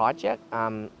on this project,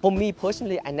 for me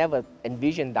personally, I never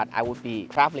envisioned that I would be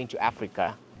traveling to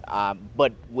Africa.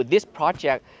 But with this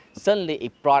project, suddenly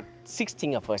it brought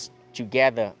 16 of us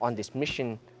together on this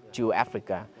mission to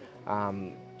Africa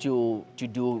to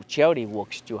do charity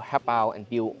works, to help out and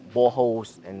build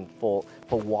boreholes and for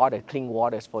water, clean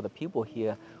waters for the people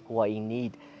here who are in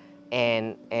need.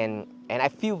 And I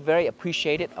feel very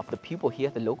appreciated of the people here,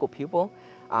 the local people.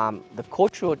 The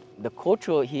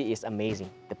culture here is amazing.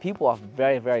 The people are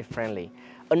very, very friendly.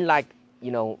 Unlike,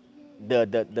 you know,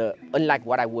 unlike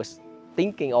what I was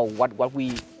thinking or what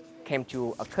we came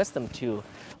to accustomed to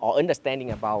or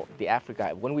understanding about the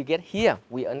Africa. When we get here,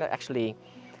 we actually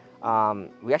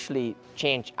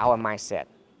change our mindset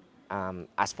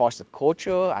as far as the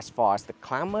culture, as far as the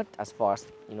climate, as far as,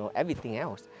 you know, everything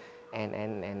else. And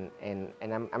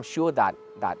I'm sure that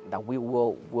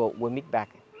we'll meet back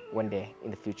one day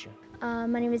in the future.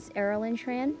 My name is Erilyn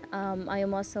Tran. I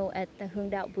am also at the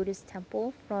Huong Buddhist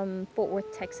Temple from Fort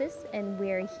Worth, Texas, and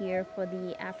we're here for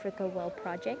the Africa Well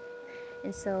Project.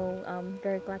 And so I'm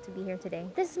very glad to be here today.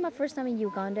 This is my first time in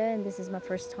Uganda, and this is my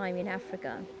first time in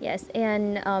Africa. Yes,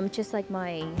 and just like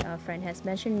my friend has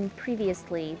mentioned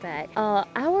previously, that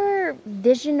our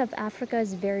vision of Africa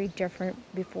is very different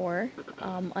before.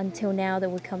 Until now that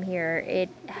we come here, it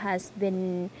has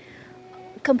been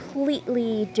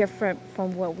completely different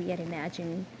from what we had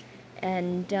imagined.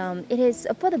 And it is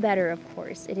for the better, of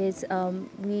course. It is,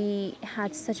 we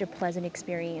had such a pleasant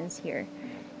experience here.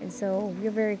 And so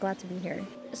we're very glad to be here.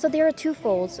 So there are two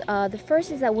folds. The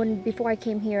first is that before I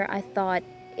came here, I thought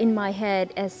in my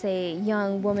head as a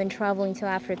young woman traveling to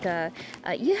Africa,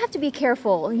 you have to be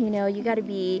careful, you know, you got to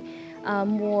be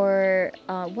more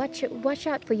watch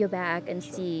out for your back and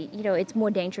see, you know, it's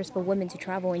more dangerous for women to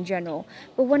travel in general.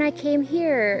 But when I came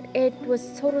here, it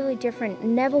was totally different.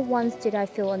 Never once did I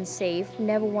feel unsafe.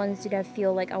 Never once did I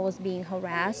feel like I was being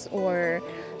harassed or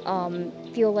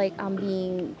feel like I'm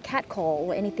being catcalled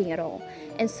or anything at all.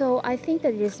 And so I think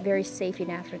that it is very safe in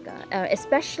Africa,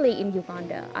 especially in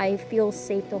Uganda. I feel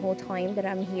safe the whole time that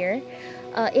I'm here.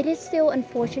 It is still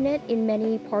unfortunate in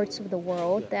many parts of the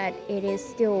world that it is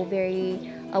still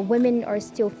very, women are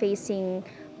still facing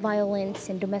violence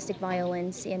and domestic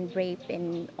violence and rape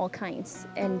and all kinds.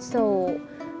 And so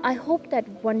I hope that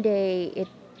one day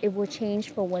it will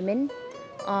change for women.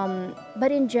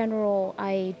 But in general,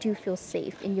 I do feel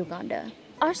safe in Uganda.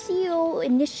 Our CEO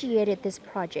initiated this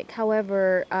project.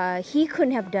 However, he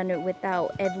couldn't have done it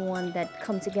without everyone that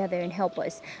come together and help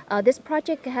us. This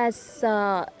project has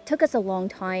took us a long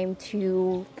time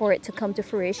for it to come to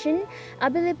fruition. I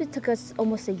believe it took us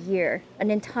almost a year, an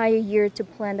entire year to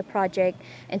plan the project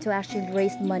and to actually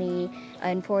raise money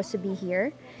and for us to be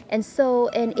here. And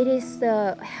it is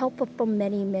the help from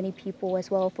many people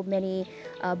as well, from many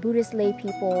Buddhist lay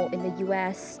people in the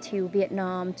US to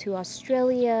Vietnam to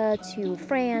Australia to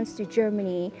France to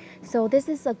Germany. So this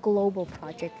is a global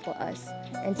project for us.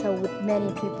 And so with many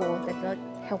people that are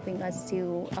helping us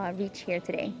to reach here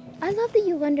today. I love the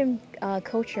Ugandan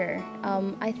culture.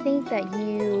 I think that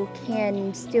you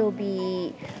can still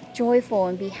be joyful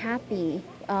and be happy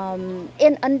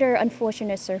in under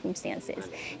unfortunate circumstances.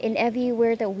 In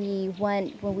everywhere that we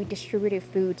went, when we distributed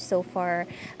food so far,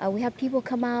 we have people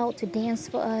come out to dance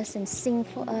for us and sing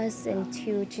for us and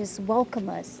to just welcome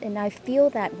us. And I feel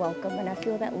that welcome and I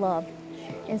feel that love.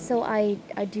 And so I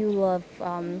do love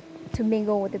to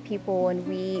mingle with the people, and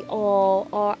all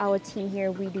our team here,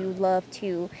 we do love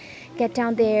to get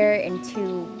down there and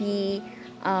to be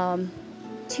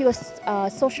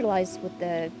socialize with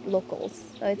the locals.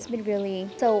 So it's been really,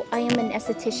 so I am an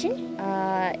esthetician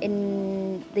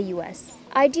in the US.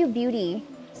 I do beauty,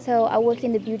 so I work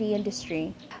in the beauty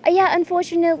industry. Yeah,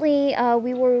 unfortunately,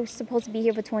 we were supposed to be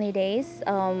here for 20 days,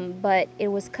 but it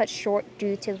was cut short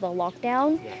due to the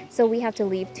lockdown, so we have to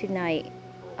leave tonight.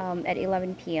 At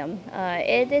 11 p.m.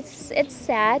 It's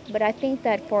sad, but I think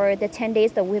that for the 10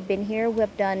 days that we've been here,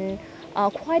 we've done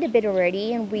quite a bit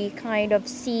already, and we get to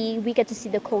see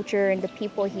the culture and the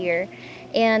people here.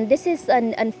 And this is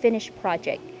an unfinished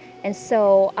project, and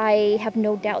so I have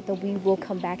no doubt that we will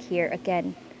come back here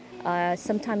again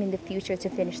sometime in the future to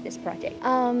finish this project.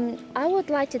 I would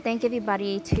like to thank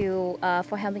everybody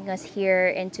for having us here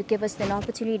and to give us an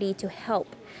opportunity to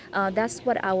help. That's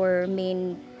what our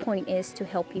main point is, to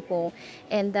help people,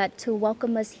 and that to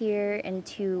welcome us here and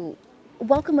to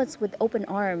welcome us with open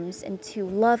arms and to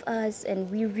love us, and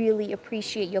we really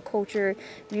appreciate your culture.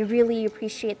 We really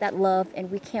appreciate that love, and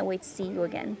we can't wait to see you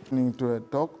again. Listening to a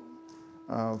talk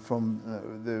from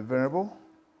the Venerable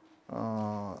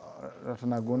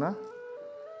Ratanaguna,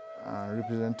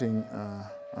 representing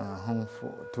Huong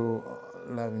to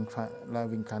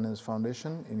Loving Kindness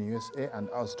Foundation in USA and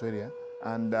Australia.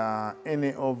 And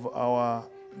any of our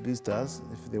visitors,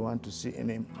 if they want to see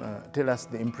any, tell us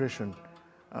the impression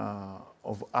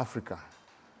of Africa.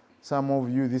 Some of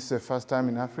you, this is the first time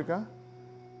in Africa,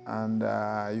 and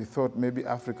you thought maybe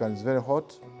Africa is very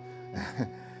hot.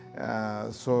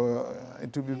 So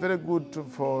it will be very good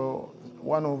for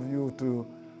one of you to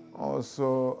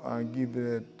also give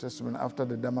a testimony after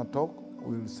the Dhamma talk.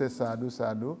 We'll say sadhu,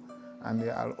 sadhu, and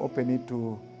I'll open it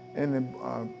to any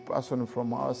person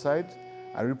from our side.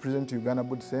 I represent Uganda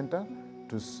Buddhist Center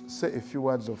to say a few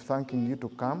words of thanking you to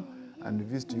come and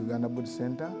visit Uganda Buddhist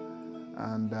Center,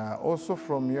 and also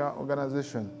from your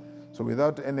organization. So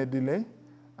without any delay,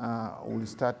 we'll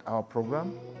start our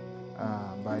program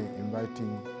by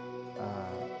inviting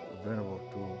Venerable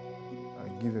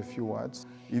to give a few words.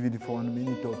 Even for 1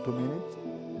 minute or 2 minutes,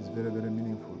 it's very, very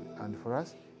meaningful. And for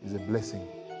us, it's a blessing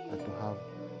to have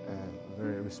a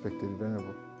very respected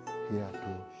Venerable here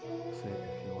to say a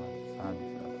few words.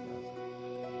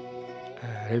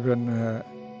 Reverend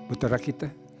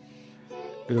Butarakita,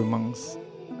 dear monks,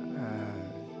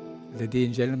 ladies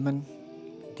and gentlemen,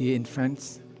 dear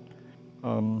friends,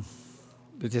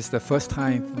 this is the first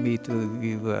time for me to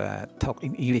give a talk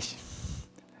in English,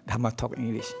 Dhamma talk in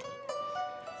English.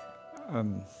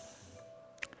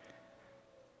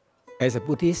 As a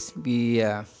Buddhist, we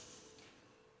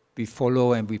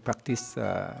follow and we practice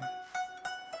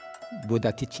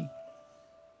Buddha teaching.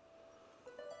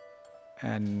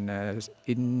 And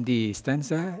in the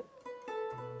stanza,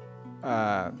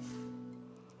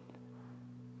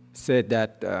 said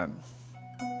that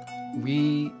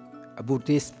we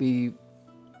Buddhists, we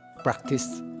practice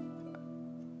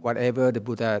whatever the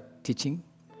Buddha teaching,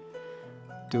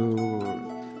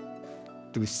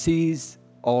 to cease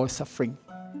all suffering,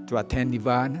 to attain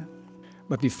Nirvana.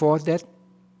 But before that,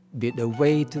 the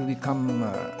way to become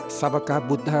Savaka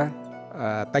Buddha,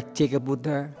 Pacceka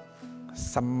Buddha,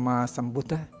 Samma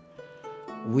Sambuddha,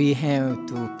 we have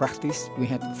to practice, we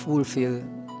have to fulfill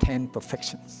 10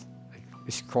 perfections.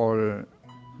 It's called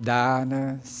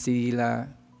Dana, Sila,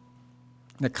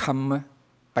 Nakamma,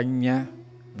 Panya,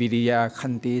 Viriya,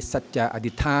 Khanti, Satya,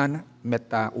 Adhitthana,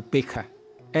 Metta, Upekha.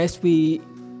 As we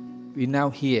now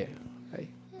here, right?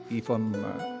 We from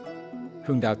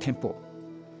Huong Temple.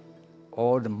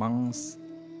 All the monks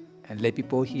and lay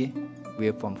people here, we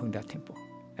are from Huong Temple.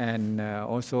 And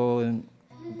also on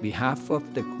behalf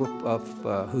of the group of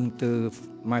Huong Tu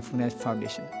Mindfulness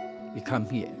Foundation, we come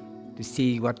here to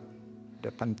see what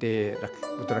the Pante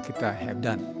Buddharakita have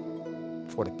done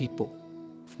for the people,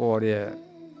 for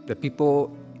the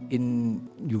people in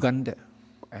Uganda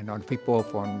and all the people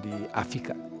from the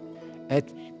Africa. And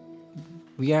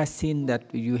we are seeing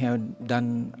that you have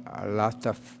done a lot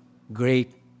of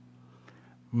great,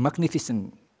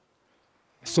 magnificent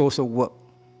social work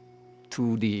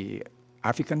to the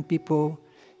African people,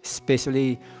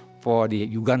 especially for the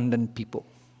Ugandan people,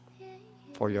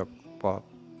 for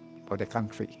the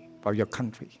country, for your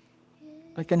country.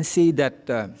 I can see that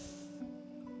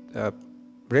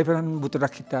Reverend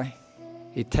Buddharakita,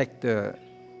 he take the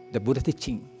Buddha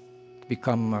teaching to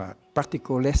become a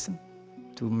practical lesson,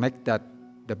 to make that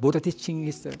the Buddha teaching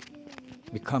is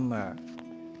become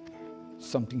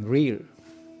something real.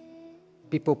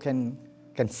 People can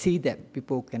see that,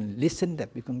 people can listen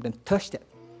that, people can touch that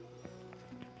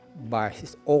by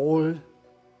his all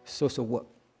social work.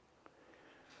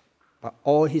 But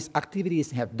all his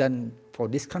activities have done for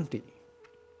this country.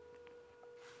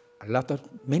 A lot of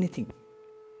many things.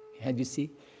 As you see,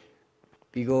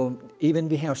 we go, even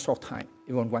we have short time,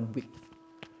 even 1 week.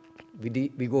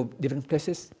 We go different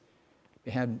places.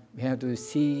 We have to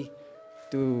see,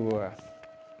 to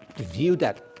view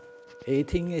that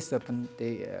everything is upon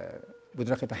the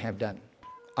Buddharakita have done.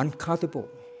 Uncountable.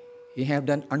 He have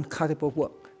done uncountable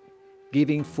work,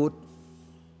 giving food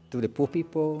to the poor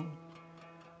people,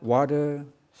 water,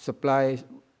 supply,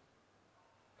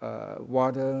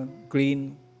 water,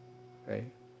 clean, right?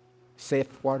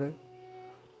 Safe water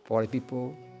for the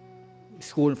people,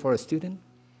 school for the student,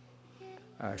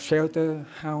 shelter,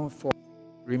 house for.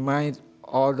 Remind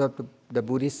all of the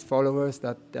Buddhist followers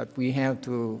that we have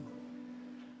to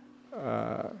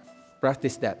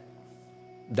practice that.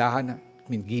 Dana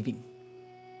means giving.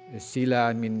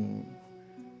 Sila means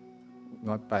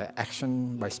not by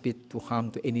action, by speech to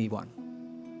harm to anyone.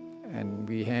 And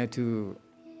we have to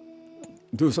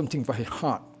do something for his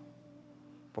heart,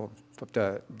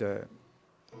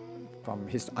 from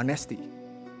his honesty,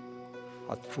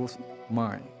 heartful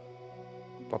mind,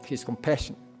 from his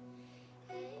compassion,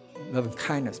 loving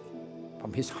kindness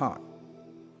from his heart,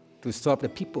 to serve the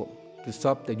people, to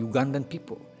serve the Ugandan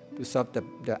people, to serve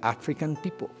the African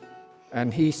people.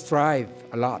 And he strived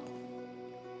a lot.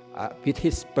 With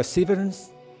his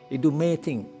perseverance, he do many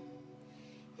things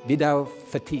without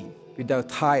fatigue, without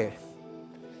tired.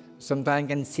 Sometimes you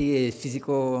can see a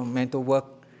physical, mental work.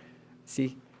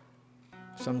 See,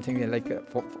 something like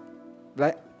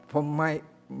for my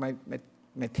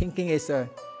thinking is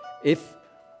if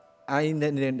I in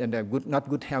a not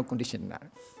good health condition now.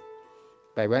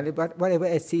 But whenever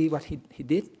I see what he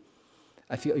did,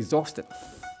 I feel exhausted.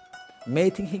 Many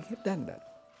things he have done that.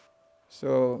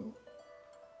 So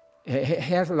he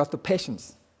has a lot of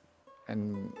patience,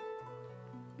 and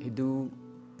he do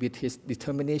with his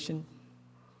determination,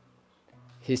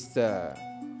 his a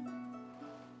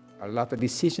lot of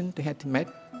decision to have to make.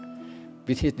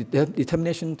 With his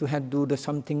determination to have do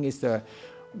something is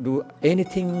do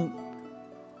anything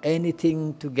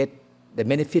to get the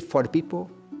benefit for the people.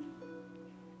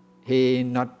 He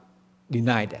not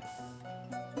deny that.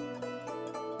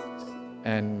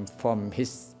 And from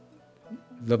his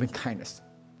loving kindness,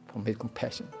 from his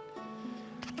compassion.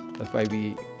 That's why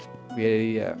we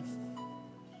very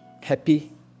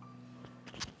happy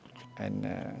and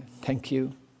thank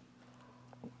you.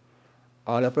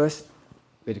 All of us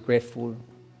very grateful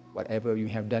whatever you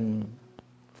have done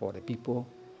for the people,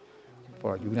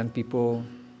 for Ugandan people,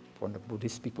 for the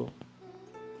Buddhist people.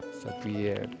 So we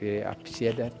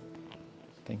appreciate that.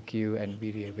 Thank you, and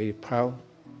we are very proud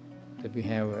that we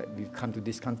come to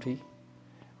this country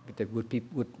with the good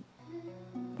people,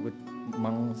 good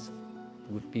monks,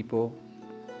 good people,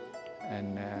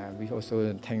 and we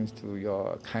also thanks to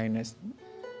your kindness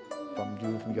from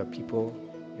you, from your people,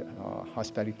 your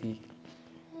hospitality.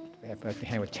 We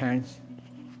have a chance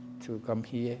to come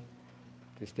here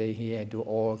to stay here and do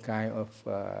all kind of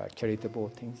charitable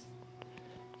things.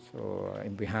 So,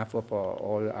 in behalf of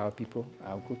all our people,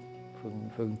 our group,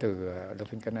 Huong từ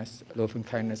Loving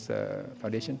Kindness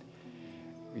Foundation,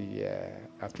 we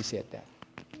appreciate that.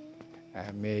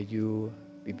 May you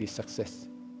be success.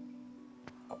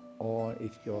 All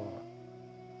is your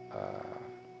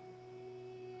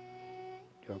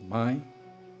mind,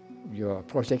 your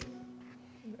project,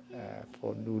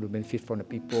 for the benefit for the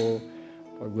people,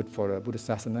 for good for the Buddhist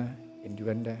Sasana in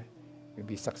Uganda, will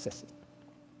be success.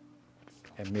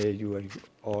 And may you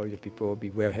all your people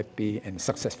be well, happy, and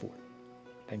successful.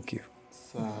 Thank you.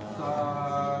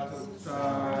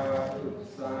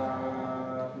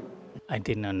 I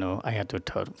did not know I had to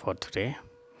talk for today,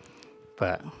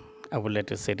 but I would like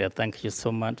to say that thank you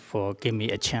so much for giving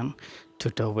me a chance to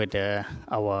talk with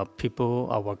our people,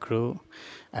 our group,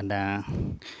 and the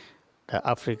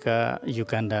Africa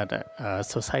Uganda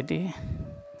Society.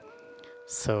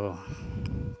 So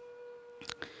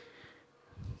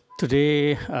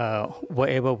today,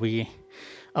 whatever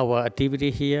our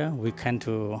activity here, we can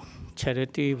do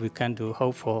charity, we can do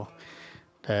hope for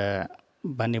the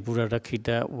Bani Buddha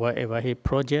Rakita, whatever his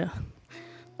project.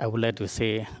 I would like to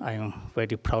say I am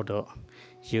very proud of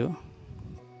you.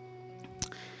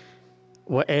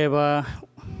 Whatever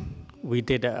we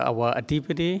did our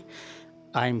activity,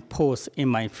 I post in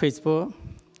my Facebook.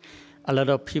 A lot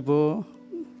of people,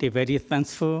 they're very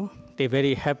thankful, they're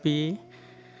very happy.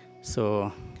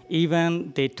 So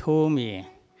even they told me,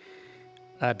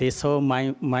 they saw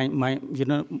my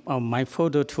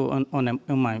photo too on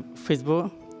my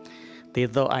Facebook. They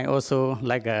thought I also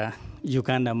like a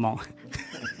Uganda monk.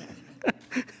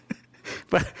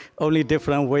 But only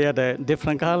different wear the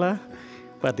different color.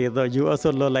 But they thought you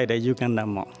also look like the Uganda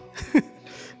monk.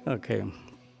 Okay.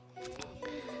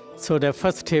 So the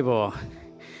first table.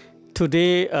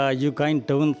 Today, you guys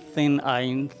don't think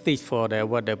I teach for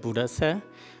what the Buddha said.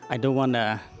 I don't want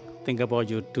to think about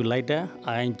you to like that.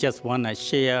 I just want to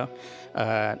share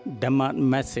Dhamma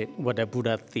message, what the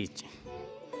Buddha teach.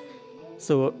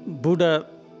 So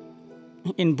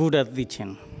in Buddha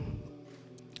teaching,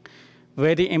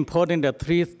 very important the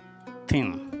three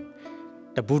things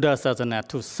the Buddha says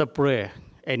to separate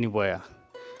anywhere.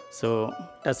 So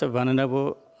that's a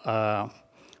Venerable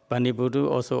Bani Buddha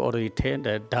also already tell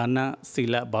the Dana,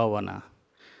 Sila, Bhavana.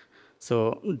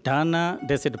 So Dana,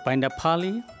 that's it by the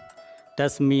Pali.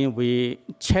 That means we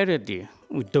charity,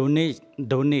 we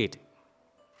donate.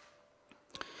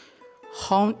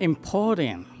 How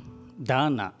important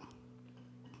Dana,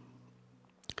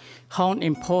 how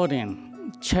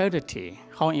important charity,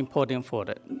 how important for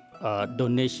the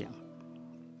donation.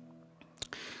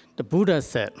 The Buddha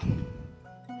said,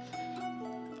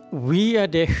 we are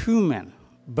the human,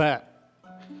 but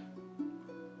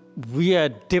we are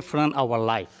different our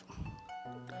life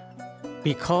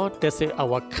because that's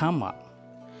our karma.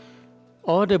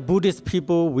 All the Buddhist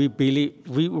people, we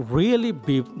really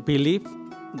believe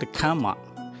the karma.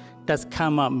 That's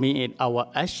karma means our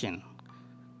action.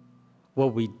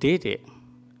 What we did it,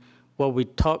 what we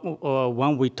talk, or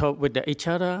when we talk with each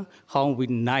other, how we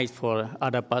nice for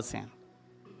other person.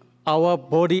 Our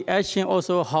body action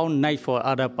also how nice for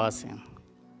other person.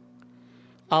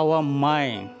 Our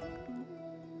mind,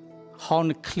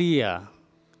 how clear,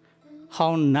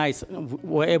 how nice,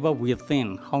 whatever we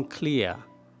think, how clear.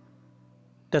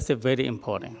 That's very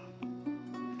important.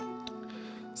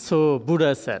 So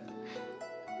Buddha said,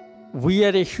 we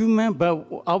are a human, but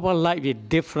our life is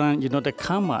different. You know, the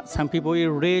karma. Some people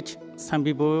are rich, some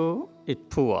people are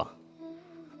poor.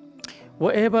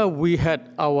 Wherever we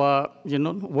had our,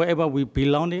 wherever we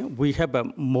belong in, we have a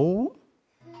more.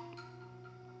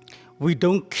 We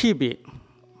don't keep it.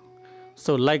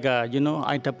 So like, I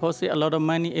deposit a lot of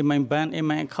money in my bank, in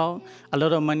my account, a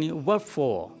lot of money, what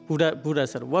for? Buddha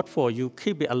said, what for? You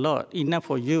keep it a lot, enough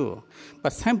for you.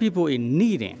 But some people in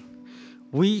needing,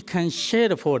 we can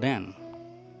share for them.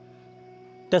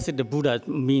 That's what the Buddha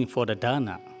mean for the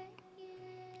Dana.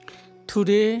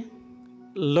 Today,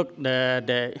 look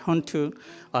the Huong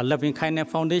Loving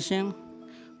Kindness Foundation,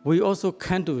 we also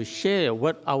can to share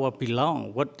what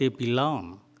they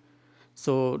belong.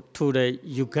 So to the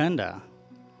Uganda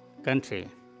country,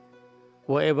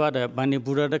 wherever the Bani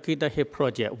Buddha Rakita his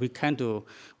project, we can do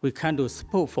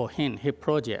support for him, his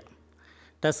project.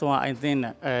 That's why I think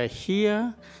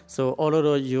here, so all of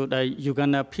the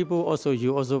Uganda people also,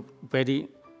 you also very,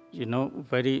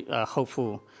 very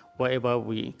hopeful whatever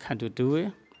we can do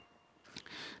it.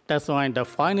 That's why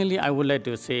finally I would like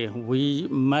to say we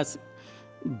must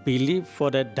believe for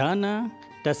the Dana,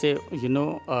 That's it.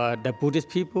 The Buddhist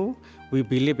people, we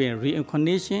believe in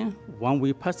reincarnation. When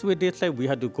we pass away this life, we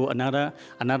have to go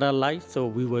another life, so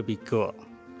we will be good.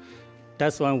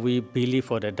 That's why we believe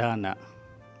for the Dharma.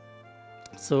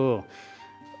 So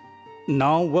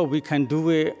now what we can do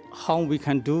it, how we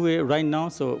can do it right now.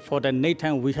 So for the next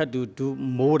time, we have to do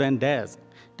more than that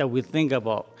we think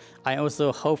about. I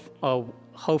also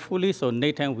hopefully, so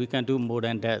next time we can do more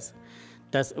than that.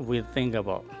 That's what we think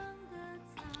about.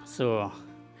 So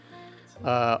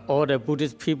all the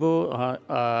Buddhist people,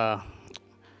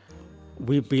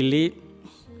 we believe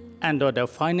under the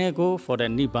final goal for the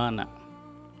Nibbana.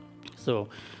 So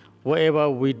wherever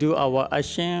we do our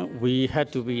action, we have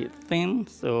to be thin,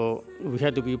 so we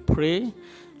have to be pray.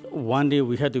 One day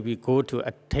we have to be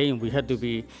attain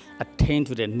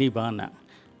to the Nibbana.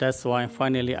 That's why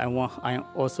finally I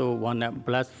also want to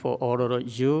bless for all of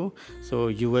you. So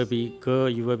you will be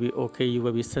good, you will be okay, you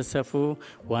will be successful.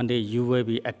 One day you will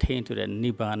be attained to the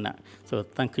Nibbana. So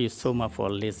thank you so much for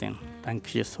listening.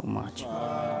 Thank you so much.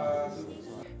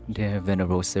 Dear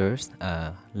Venerable Sirs,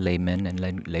 laymen and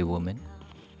laywomen,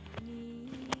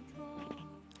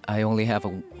 I only have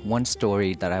one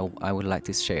story that I would like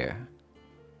to share.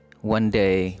 One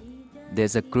day,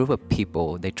 there's a group of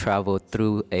people, they traveled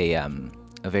through a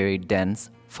very dense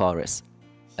forest,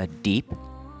 a deep,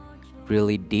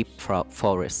 really deep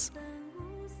forest.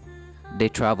 They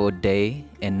traveled day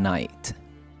and night.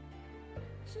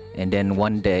 And then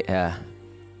one day,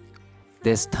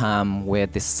 this time where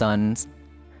the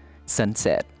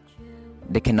sunset,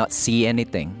 they cannot see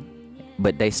anything,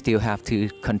 but they still have to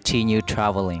continue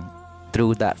traveling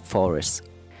through that forest.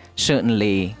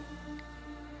 Suddenly,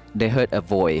 they heard a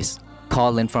voice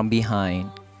calling from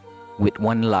behind with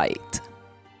one light,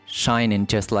 shining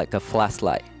just like a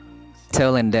flashlight,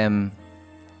 telling them,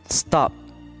 "Stop,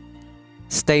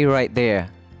 stay right there,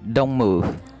 don't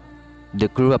move." The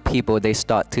group of people, they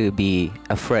start to be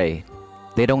afraid.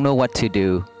 They don't know what to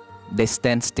do. They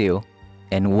stand still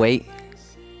and wait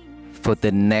for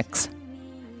the next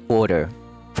order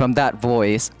from that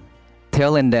voice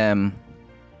telling them,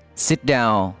 "Sit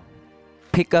down,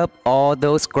 pick up all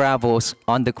those gravels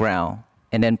on the ground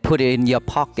and then put it in your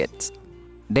pockets."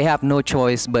 They have no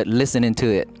choice but listening to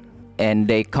it, and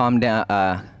they calm down.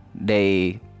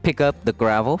 They pick up the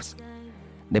gravels,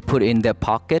 they put it in their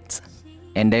pockets,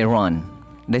 and they run.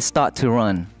 They start to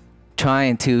run,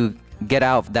 trying to get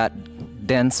out of that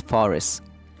dense forest.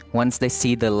 Once they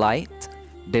see the light,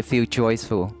 they feel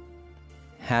joyful,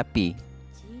 happy.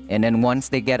 And then once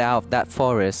they get out of that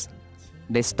forest,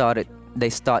 they start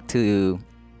to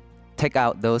take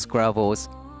out those gravels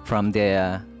from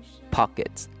their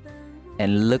pockets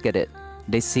and look at it.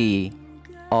 They see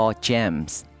all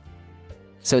gems.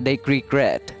 So they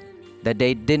regret that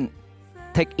they didn't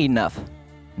take enough.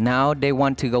 Now they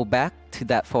want to go back to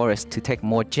that forest to take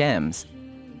more gems,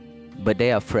 but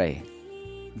they are afraid.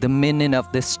 The meaning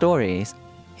of this story is,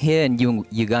 here in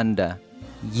Uganda,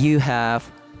 you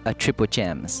have a triple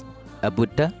gems, a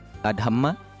Buddha, a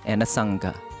Dhamma, and a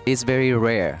Sangha. It's very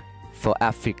rare for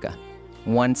Africa.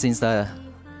 Once in a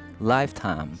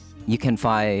lifetime, you can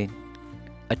find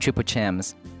a triple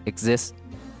gems exist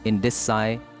in this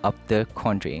side of the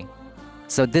country.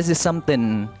 So this is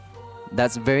something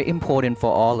that's very important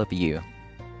for all of you.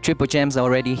 Triple gems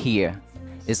already here.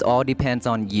 It all depends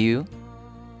on you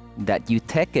that you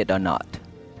take it or not.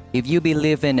 If you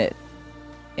believe in it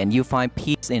and you find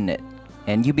peace in it,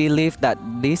 and you believe that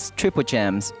these triple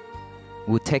gems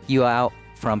will take you out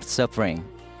from suffering,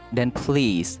 then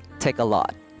please take a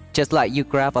lot. Just like you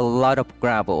grab a lot of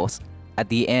gravels, at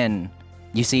the end,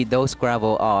 you see those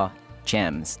gravels are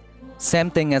gems. Same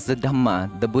thing as the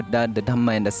Dhamma, the Buddha, the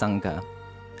Dhamma, and the Sangha.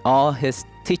 All his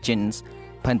teachings,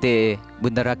 Pante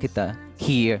Buddharakita,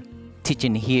 here,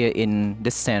 teaching here in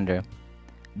this center,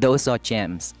 those are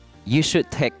gems. You should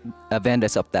take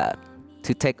advantage of that,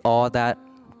 to take all that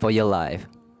for your life.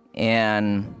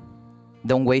 And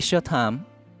don't waste your time.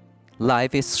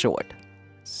 Life is short.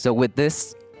 So with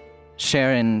this,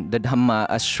 sharing the Dhamma,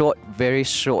 a short, very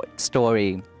short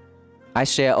story, I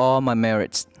share all my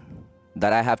merits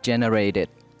that I have generated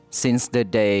since the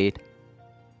day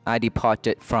I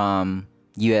departed from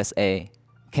USA,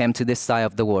 came to this side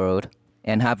of the world,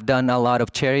 and have done a lot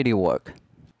of charity work.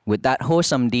 With that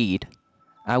wholesome deed,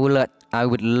 I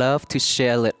would love to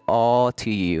share it all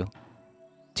to you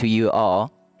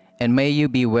all, and may you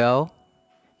be well,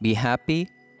 be happy,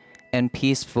 and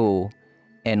peaceful,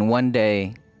 and one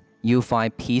day you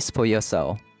find peace for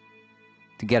yourself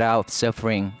to get out of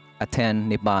suffering, attain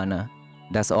Nibbana.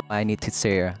 That's all I need to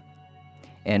share.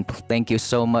 And thank you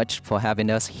so much for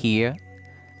having us here,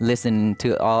 listening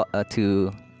to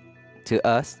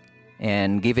us,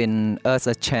 and giving us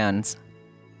a chance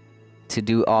to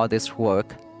do all this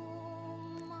work.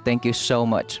 Thank you so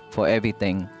much for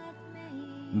everything.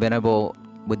 Venerable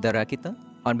Buddha Rakita,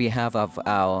 on behalf of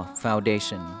our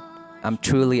foundation, I'm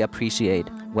truly appreciate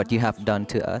what you have done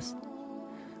to us.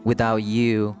 Without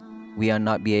you, we are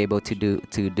not be able to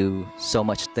do so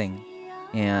much thing.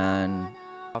 And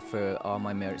offer all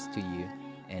my merits to you,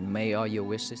 and may all your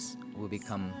wishes will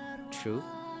become true,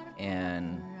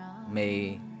 and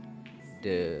may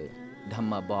the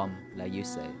Dhamma bomb, like you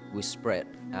say, will spread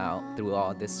out through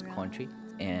all this country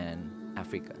and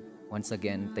Africa. Once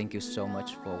again, thank you so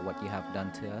much for what you have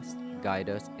done to us,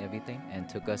 guided us everything, and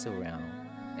took us around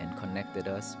and connected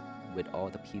us with all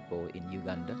the people in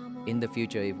Uganda. In the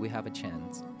future, if we have a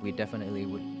chance, we definitely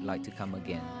would like to come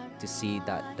again to see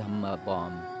that Dhamma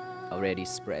bomb already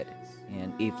spread.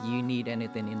 And if you need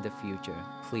anything in the future,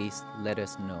 please let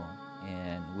us know,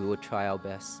 and we will try our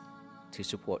best to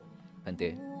support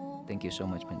Pante. Thank you so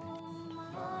much, Pante.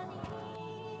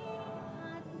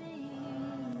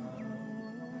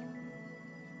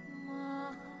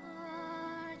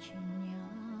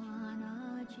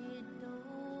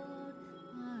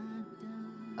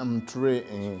 I'm truly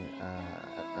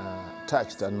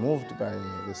touched and moved by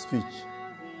the speech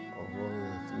of all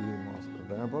the three most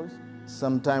venerables.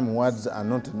 Sometimes words are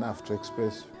not enough to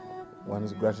express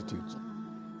one's gratitude.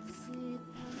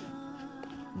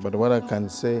 But what I can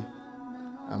say,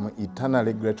 I'm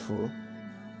eternally grateful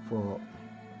for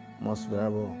Most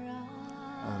Venerable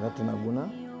Ratanaguna.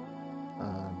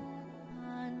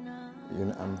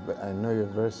 I know you're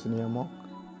a very senior monk.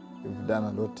 You've done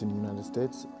a lot in the United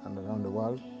States and around the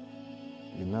world.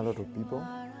 You know a lot of people.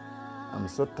 I'm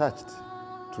so touched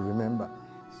to remember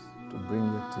to bring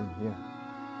your team here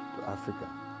to Africa.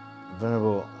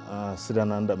 Venerable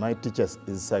Siddhananda, my teacher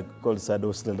is called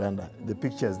Sadhu Siddhananda. The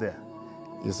picture is there.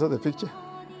 You saw the picture?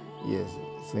 Yes.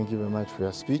 Thank you very much for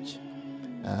your speech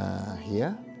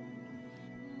here.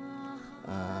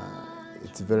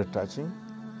 It's very touching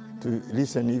to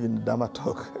listen even Dhamma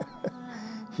talk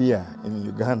here in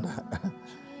Uganda.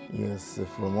 Yes,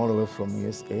 from all the way from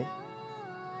USA.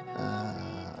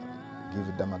 Give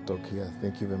a Dhamma talk here.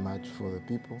 Thank you very much for the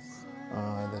people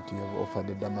that you have offered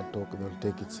the Dhamma talk. They'll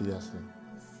take it seriously.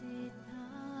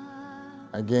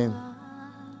 Again,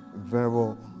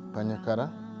 Venerable Panyakara,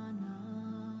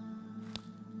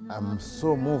 I'm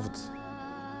so moved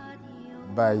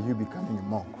by you becoming a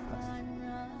monk first.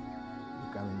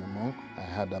 Becoming a monk, I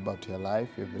heard about your life.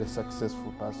 You're a very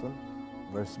successful person,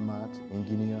 very smart,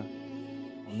 engineer.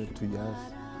 Only 2 years,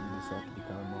 you decided to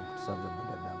become a monk to serve the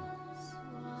Buddha Dhamma.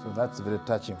 So that's very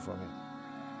touching for me.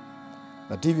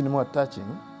 But even more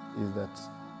touching is that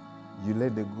you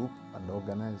led the group and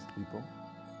organized people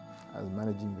as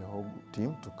managing the whole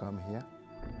team to come here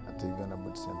at the Uganda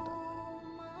Buddhist Center.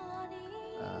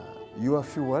 Your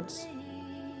few words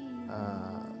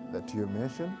that you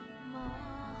mentioned,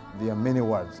 there are many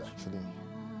words actually.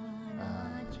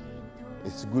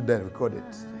 It's good that I recorded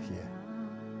here.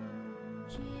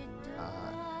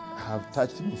 Have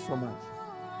touched me so much,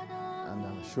 and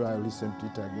I'm sure I'll listen to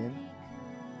it again.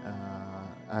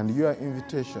 And your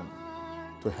invitation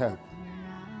to help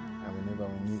whenever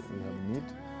we have need,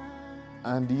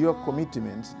 and your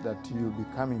commitment that you'll be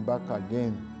coming back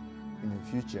again in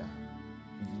the future.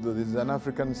 There's an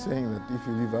African saying that if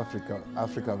you leave Africa,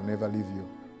 Africa will never leave you.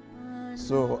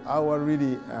 So I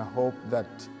really hope that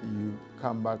you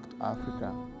come back to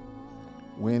Africa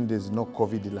when there's no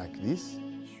COVID like this,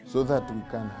 so that we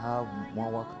can have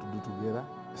more work to do together.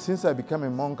 Since I became a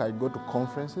monk, I go to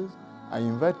conferences. I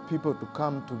invite people to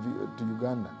come to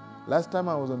Uganda. Last time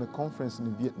I was on a conference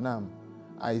in Vietnam,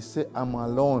 I said, I'm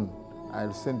alone.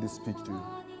 I'll send this speech to you.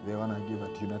 They want to give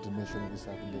at United Nations this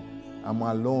Saturday. I'm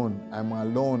alone, I'm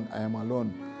alone, I am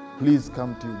alone. Please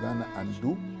come to Uganda and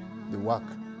do the work,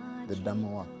 the Dhamma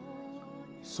work.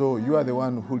 So you are the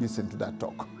one who listened to that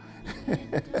talk.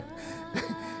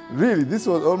 Really, this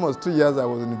was almost 2 years I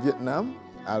was in Vietnam.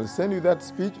 I'll send you that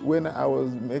speech when I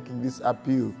was making this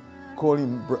appeal,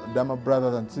 calling Dhamma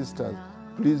brothers and sisters,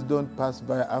 please don't pass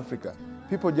by Africa.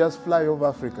 People just fly over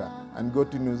Africa and go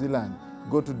to New Zealand,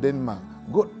 go to Denmark,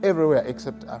 go everywhere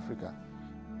except Africa.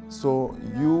 So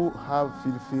you have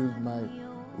fulfilled my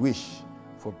wish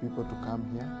for people to come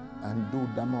here and do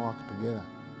Dhamma work together.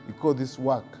 Because this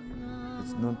work,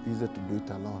 it's not easy to do it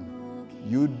alone.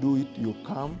 You do it, you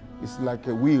come, it's like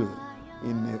a wheel,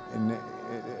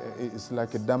 it's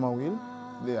like a Dhamma wheel.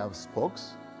 They have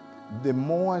spokes. The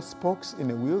more spokes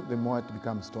in a wheel, the more it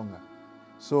becomes stronger.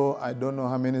 So I don't know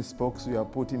how many spokes you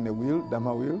have put in the wheel,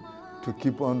 Dhamma wheel, to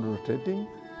keep on rotating,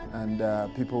 and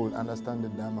people will understand the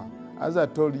Dhamma. As I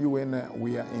told you when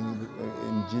we are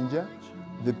in Jinja,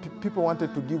 the people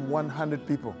wanted to give 100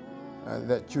 people,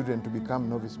 their children, to become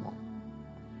novice monks.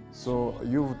 So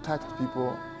you've touched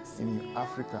people in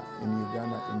Africa, in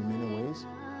Uganda, in many ways.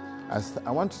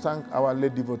 I want to thank our lay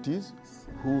devotees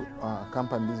who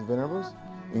accompany these venerables,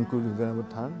 including Venerable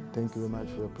Tan. Thank you very much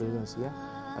for your presence here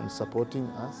and supporting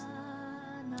us.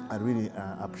 I really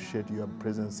appreciate your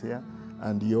presence here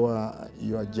and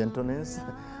your gentleness.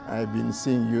 I've been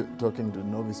seeing you talking to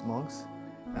novice monks.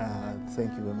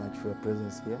 Thank you very much for your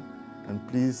presence here. And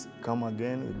please come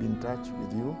again, we'll be in touch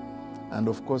with you. And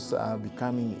of course, I'll be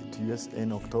coming to US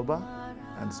in October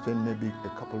and spend maybe a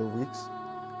couple of weeks.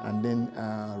 And then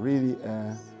really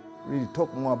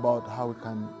talk more about how we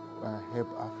can help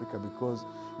Africa, because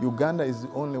Uganda is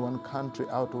the only one country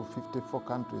out of 54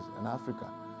 countries in Africa.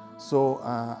 So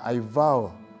I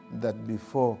vow that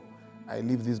before I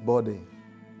leave this body,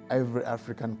 every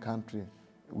African country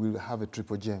will have a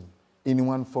triple gem in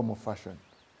one form or fashion.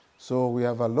 So we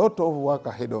have a lot of work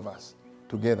ahead of us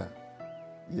together.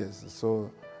 Yes,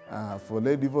 so for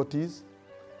lay devotees,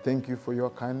 thank you for your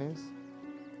kindness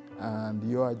and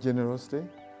your generosity.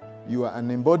 You are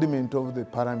an embodiment of the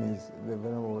paramis the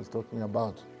Venerable was talking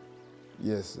about.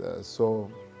 Yes,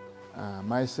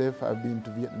 myself, I've been to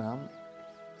Vietnam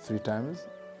 3 times.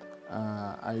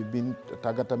 I've been to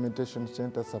Tagata Meditation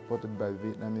Center supported by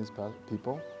Vietnamese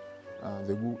people.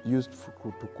 They used to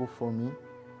cook for me.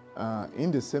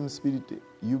 In the same spirit,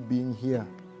 you being here,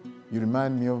 you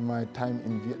remind me of my time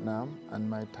in Vietnam and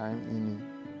my time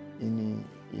in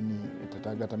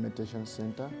Tagata Meditation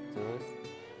Center.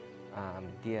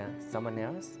 Dear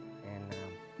summoners and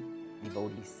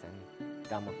devotees and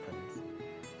Dharma friends,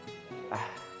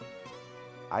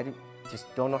 I just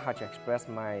don't know how to express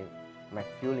my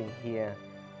feeling here.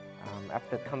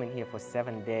 After coming here for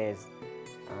 7 days,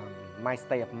 my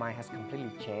state of mind has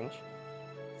completely changed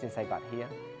since I got here.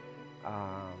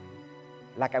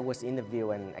 Like I was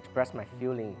interviewed and expressed my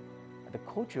feeling, the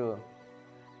culture,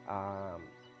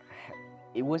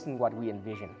 it wasn't what we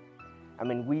envisioned. I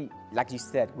mean, like you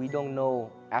said, we don't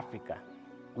know Africa.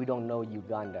 We don't know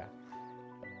Uganda.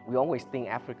 We always think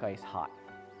Africa is hot.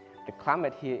 The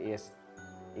climate here is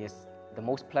the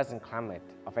most pleasant climate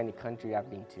of any country I've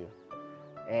been to.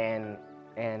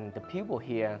 And the people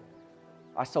here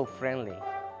are so friendly,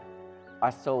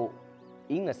 are so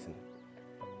innocent.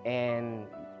 And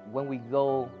when we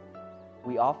go,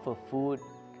 we offer food,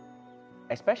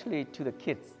 especially to the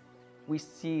kids. We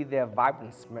see their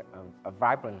vibrant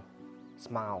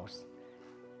smiles.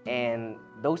 And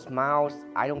those smiles,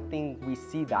 I don't think we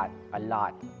see that a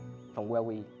lot from where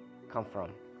we come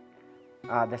from.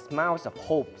 The smiles of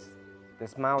hopes, the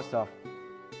smiles of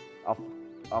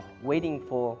waiting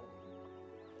for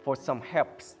some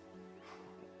helps.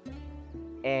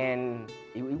 And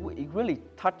it really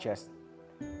touches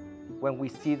when we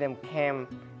see them come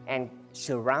and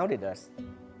surrounded us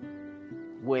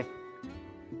with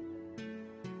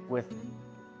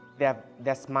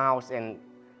their smiles, and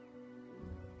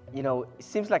you know, it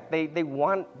seems like they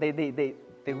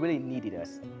really needed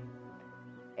us.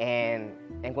 And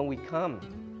when we come,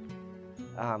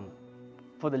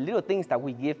 for the little things that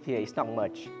we give here, it's not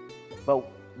much, but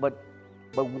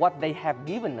what they have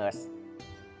given us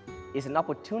is an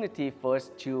opportunity for us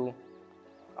to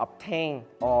obtain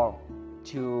or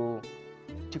to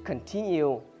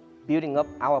continue building up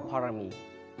our parami,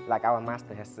 like our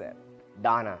master has said,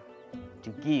 dana, to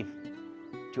give,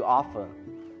 to offer.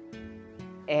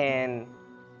 And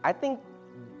I think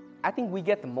we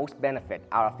get the most benefit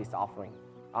out of this offering,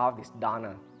 out of this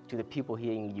dana to the people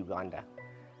here in Uganda.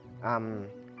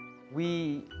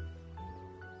 We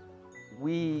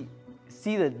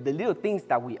see the little things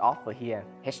that we offer here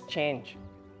has changed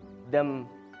them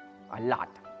a lot.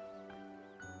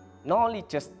 Not only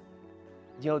just,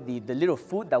 you know, the little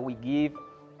food that we give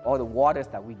or the waters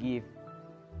that we give,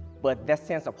 but that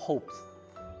sense of hopes.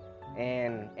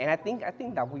 And I think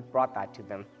that we brought that to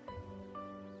them.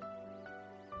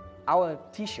 Our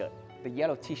T-shirt, the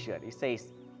yellow T-shirt, it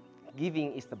says,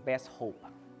 "Giving is the best hope."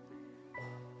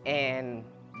 And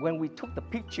when we took the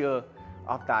picture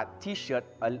of that T-shirt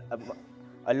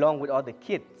along with all the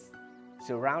kids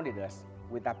surrounded us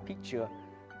with that picture,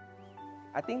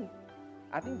 I think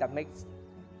that makes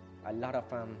a lot of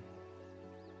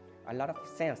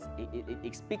sense.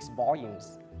 It speaks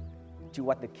volumes to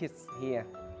what the kids here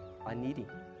are needing.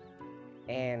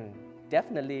 And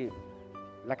definitely,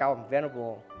 like our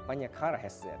Venerable Panyakara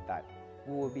has said, that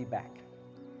we will be back.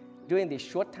 During this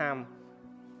short time,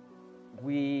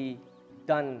 we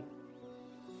done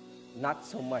not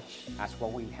so much as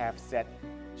what we have said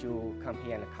to come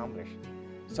here and accomplish.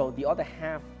 So the other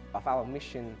half of our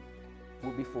mission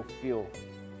will be fulfilled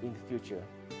in the future.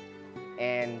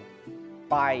 And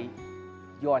by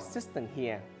your assistance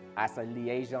here as a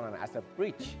liaison, as a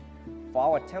bridge for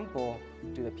our temple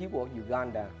to the people of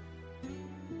Uganda,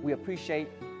 we appreciate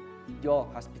your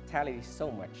hospitality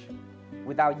so much.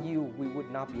 Without you, we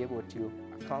would not be able to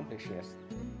accomplish this.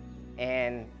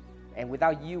 And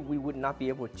without you, we would not be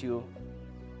able to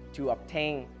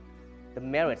obtain the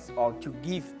merits or to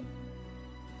give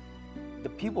the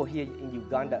people here in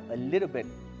Uganda a little bit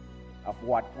of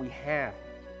what we have,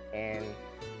 and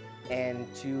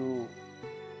to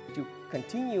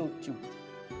continue to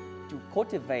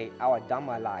cultivate our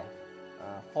Dhamma life,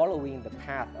 following the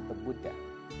path of the Buddha,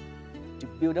 to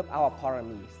build up our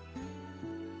paramis,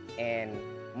 and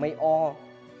may all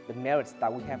the merits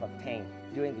that we have obtained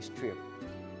during this trip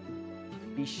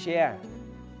be shared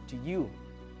to you,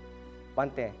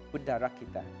 Bante Buddha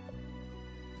Rakita,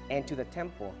 and to the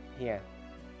temple here,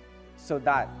 so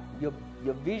that your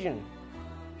vision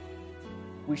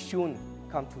will soon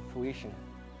come to fruition.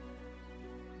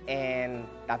 And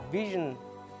that vision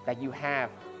that you have,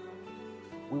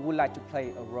 we would like to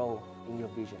play a role in your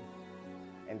vision.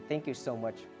 And thank you so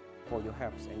much for your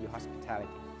help and your hospitality.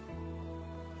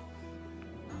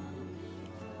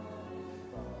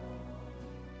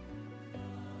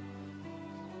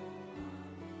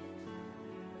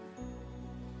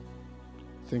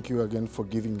 Thank you again for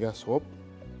giving us hope.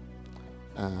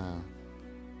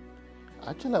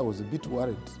 Actually, I was a bit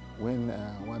worried when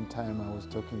one time I was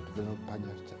talking to Venerable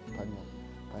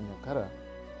Panyakara.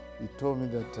 He told me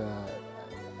that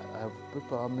I have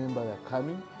people, our members are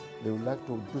coming, they would like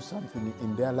to do something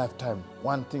in their lifetime,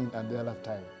 one thing at their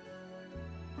lifetime.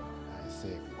 I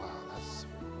say, wow, that's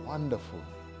wonderful.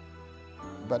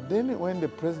 But then when the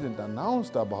president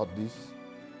announced about this,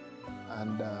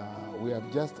 and we are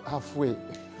just halfway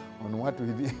on what we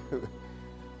did,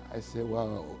 I say,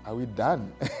 wow, are we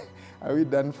done? Are we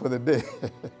done for the day?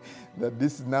 That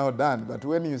this is now done. But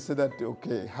when you say that,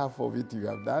 okay, half of it you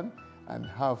have done, and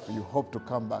half you hope to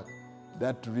come back,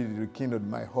 that really rekindled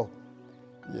my hope.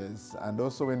 Yes, and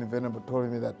also when the Venerable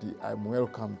told me that I'm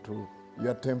welcome to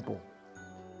your temple.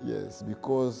 Yes,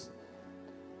 because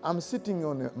I'm sitting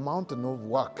on a mountain of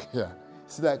work here.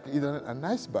 It's like an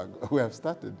iceberg we have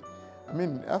started. I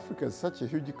mean, Africa is such a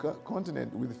huge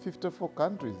continent with 54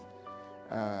 countries.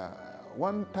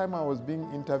 One time I was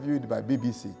being interviewed by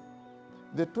BBC.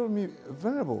 They told me,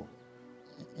 Venerable,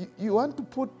 you want to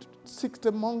put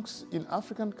 60 monks in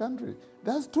African country?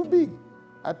 That's too big.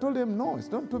 I told them, no,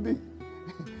 it's not too big.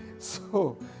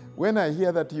 So when I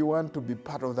hear that you want to be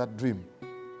part of that dream,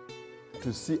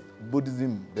 to see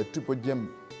Buddhism, the triple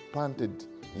gem, planted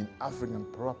in African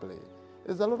properly,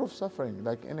 there's a lot of suffering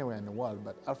like anywhere in the world,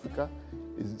 but Africa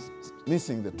is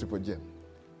missing the triple gem.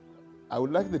 I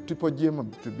would like the triple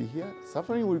gem to be here.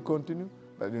 Suffering will continue,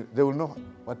 but they will know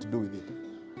what to do with it.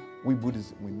 We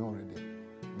Buddhists, we know already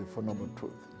the Four Noble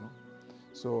Truths. You know?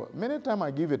 So many times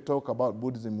I give a talk about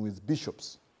Buddhism with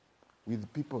bishops,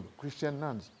 with people, Christian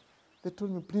nuns. They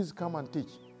told me, please come and teach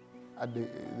at the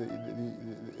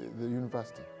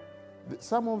university.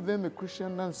 Some of them, the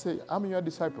Christian nuns, say, I'm your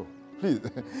disciple. Please.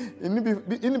 In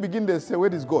the beginning, they say,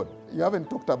 where is God? You haven't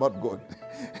talked about God.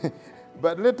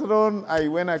 But later on,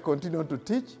 when I continue to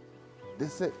teach, they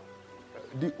say,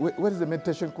 where is the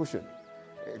meditation cushion?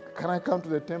 Can I come to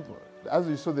the temple? As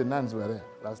you saw, the nuns were there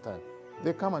last time.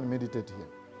 They come and meditate here.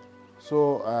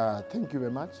 So thank you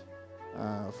very much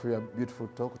for your beautiful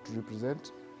talk to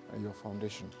represent your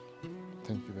foundation.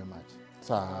 Thank you very much.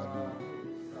 Sadhu.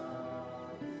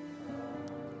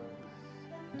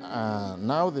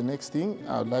 Now the next thing,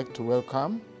 I would like to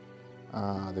welcome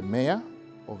the mayor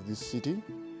of this city,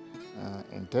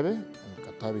 Entebbe and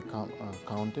Katabi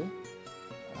County.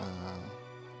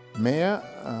 Mayor,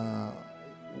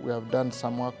 we have done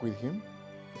some work with him.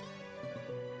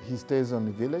 He stays on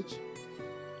the village.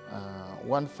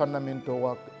 One fundamental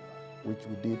work which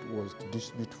we did was to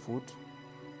distribute food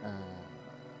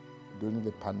during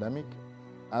the pandemic.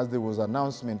 As there was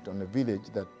announcement on the village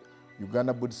that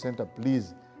Uganda Buddhist Center,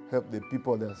 please help the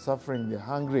people that are suffering, they're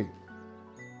hungry.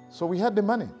 So we had the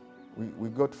money we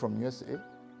got from USA.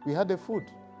 We had the food,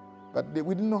 but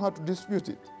we didn't know how to distribute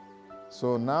it.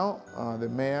 So now the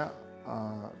mayor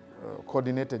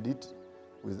coordinated it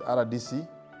with RDC,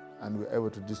 and we were able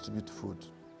to distribute food.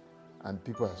 And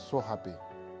people are so happy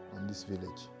in this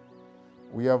village.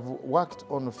 We have worked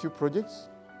on a few projects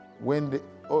when the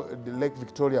Lake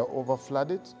Victoria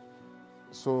overflooded.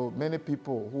 So many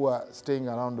people who are staying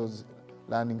around those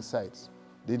landing sites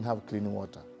didn't have clean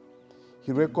water.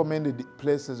 He recommended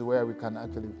places where we can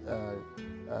actually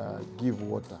give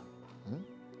water.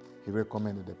 He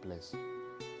recommended a place.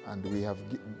 and we have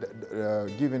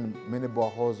given many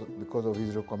boreholes because of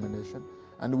his recommendation.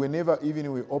 And whenever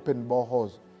even we open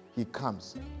boreholes, he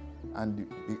comes and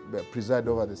preside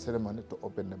over the ceremony to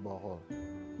open the borehole.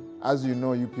 As you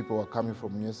know, you people are coming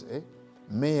from USA,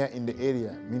 mayor in the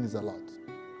area means a lot.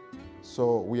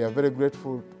 So we are very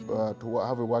grateful to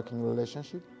have a working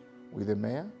relationship with the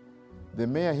mayor. The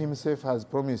mayor himself has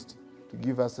promised to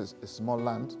give us a small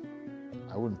land.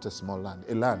 I wouldn't say small land,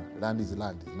 a land. Land is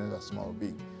land, it's never small or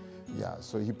big. Yeah,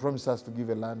 so he promised us to give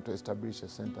a land to establish a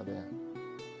center there.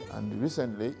 And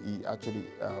recently, he actually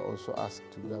also asked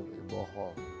to have a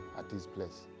borehole at his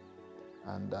place.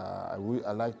 And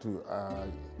I'd like to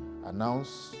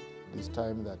announce this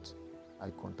time that I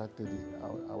contacted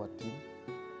our team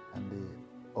and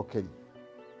they okayed.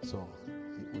 So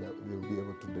they'll be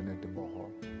able to donate the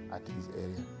borehole at his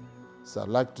area. So I'd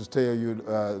like to tell you,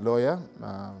 lawyer,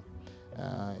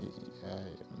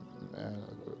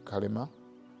 Kalema,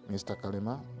 Mr.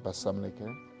 Kalema,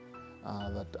 Basamleke,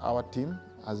 that our team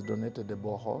has donated the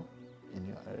borehole in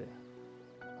your area.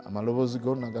 Amalobozi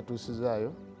go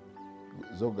nagatusizayo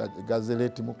zo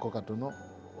gazeleti muko katono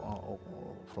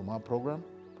from our program,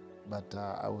 but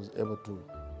I was able to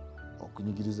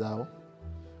okunyigirizawo.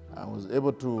 I was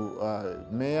able to,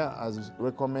 Mayor has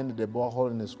recommended the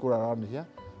borehole in a school around here,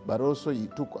 but also he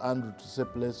took Andrew to a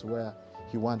place where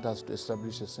he wants us to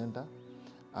establish a center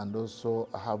and also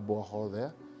have borehole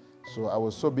there. So I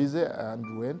was so busy,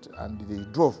 and went and he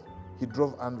drove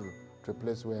Andrew to a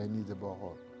place where he needs a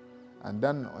borehole. And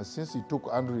then since he took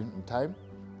Andrew in time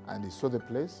and he saw the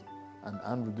place, and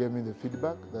Andrew gave me the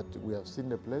feedback that we have seen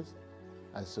the place,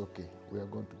 I said, okay, we are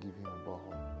going to give him a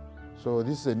borehole. So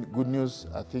this is good news,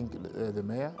 I think, the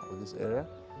mayor of this area,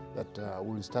 that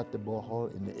we'll start the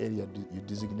borehole in the area you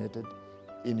designated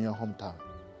in your hometown.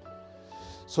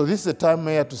 So this is the time,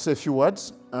 Mayor, to say a few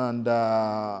words, and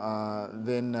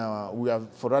then we have,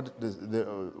 for that,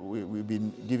 we've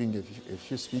been giving a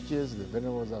few speeches. The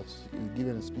venerables have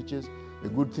given speeches. The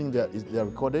good thing that is they are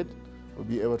recorded. We'll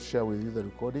be able to share with you the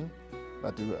recording,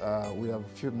 but we have a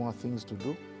few more things to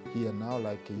do here now,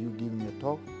 like you giving a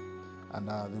talk, and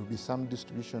there will be some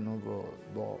distribution of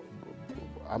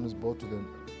alms brought to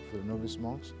the novice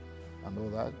monks and all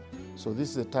that. So this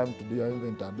is the time to do your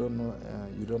event. I don't know,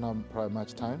 you don't have probably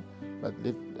much time, but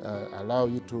let allow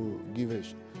you to give a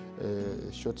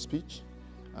short speech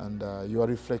and your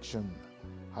reflection,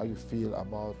 how you feel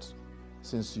about,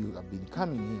 since you have been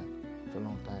coming here for a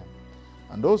long time.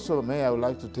 And also, Mayor, I would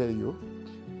like to tell you,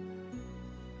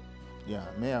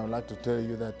 Mayor, I would like to tell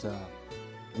you that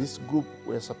this group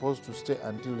were supposed to stay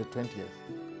until the 20th.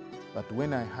 But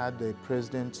when I had the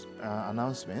president's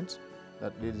announcement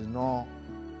that there is no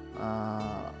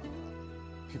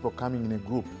people coming in a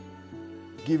group,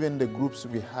 given the groups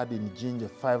we had in Jinja,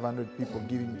 500 people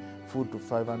giving food to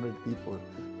 500 people,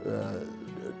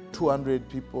 200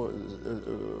 people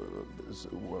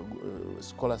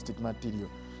scholastic material.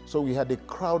 So we had a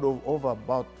crowd of over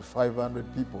about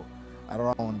 500 people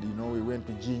around. You know, we went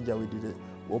to Jinja, we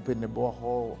opened the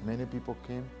borehole, many people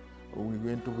came. We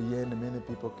went to Vienna, many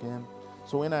people came.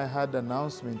 So when I had the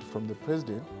announcement from the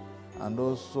president and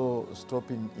also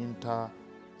stopping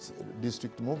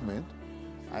inter-district movement,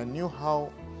 I knew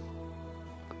how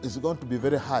it's going to be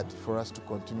very hard for us to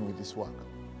continue with this work.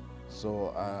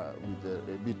 So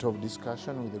with a bit of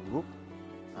discussion with the group,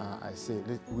 I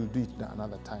said, we'll do it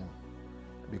another time,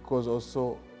 because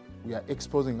also we are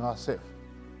exposing ourselves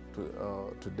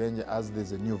to danger as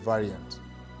there's a new variant.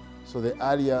 So the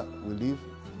earlier we leave,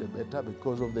 the better,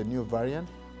 because of the new variant.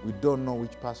 We don't know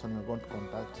which person we're going to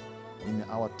contact in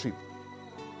our trip.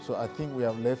 So I think we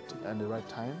have left at the right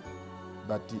time,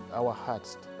 but our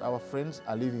hearts, our friends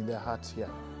are leaving their hearts here.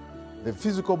 The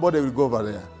physical body will go over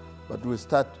there, but we'll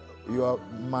start, your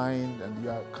mind and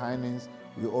your kindness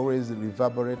will always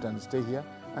reverberate and stay here,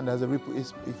 and has a ripple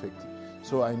effect.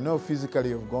 So I know physically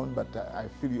you've gone, but I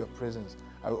feel your presence.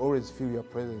 I will always feel your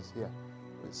presence here,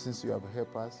 since you have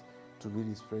helped us to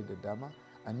really spread the Dharma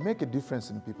and make a difference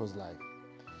in people's lives.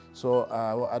 So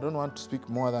I don't want to speak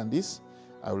more than this.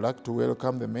 I would like to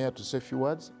welcome the mayor to say a few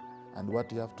words and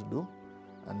what you have to do.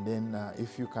 And then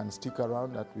if you can stick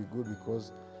around, that would be good,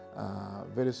 because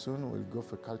very soon we'll go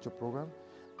for a culture program.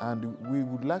 And we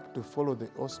would like to follow the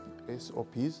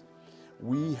SOPs.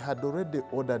 We had already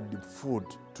ordered the food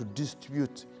to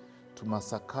distribute to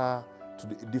Masaka, to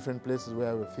the different places where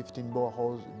there were 15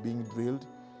 boreholes being drilled.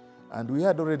 And we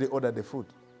had already ordered the food.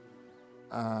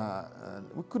 And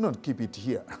we could not keep it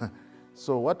here.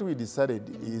 So what we decided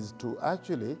is to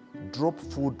actually drop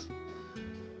food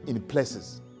in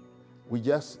places. We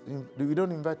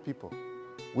don't invite people.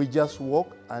 We just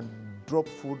walk and drop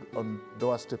food on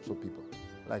doorsteps of people,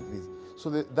 like this. So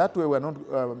that way we're not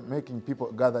making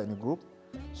people gather in a group.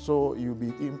 So you'll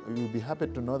be happy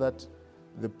to know that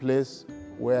the place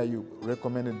where you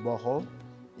recommended borehole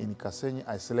in Kasenyi,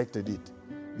 I selected it.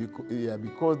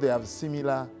 Because they have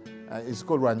similar, it's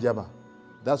called Ranjaba.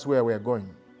 That's where we're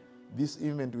going. This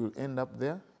event will end up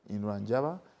there in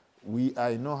Ranjaba.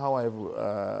 I know how I've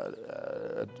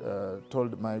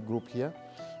told my group here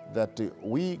that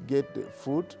we get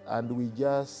food and we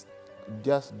just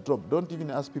drop. Don't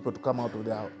even ask people to come out of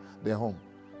their home.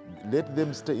 Let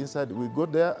them stay inside. We go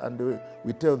there and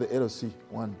we tell the LOC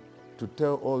one to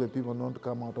tell all the people not to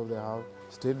come out of their house,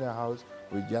 stay in their house.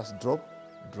 We just drop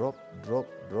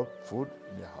food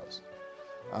in their house.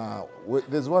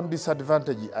 There's one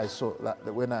disadvantage I saw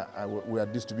when we are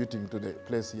distributing to the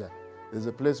place here. There's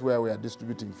a place where we are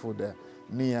distributing food there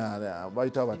near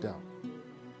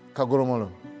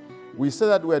Kagoromolo. We say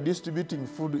that we are distributing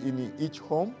food in each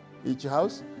home, each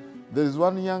house. There is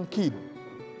one young kid.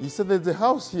 He said there's a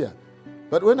house here.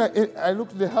 But when I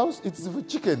looked at the house, it's for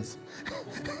chickens.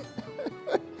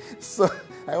 So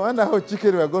I wonder how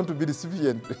chicken we are going to be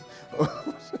recipient.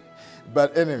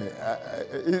 But anyway,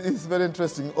 it's very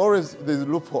interesting. Always there's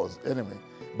loopholes anyway.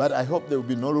 But I hope there will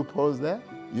be no loopholes there.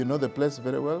 You know the place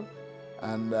very well.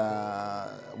 And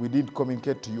we did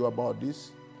communicate to you about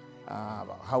this,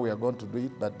 how we are going to do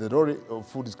it. But the lorry of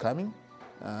food is coming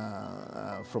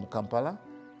from Kampala.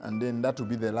 And then that will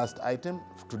be the last item.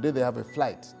 Today they have a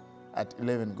flight at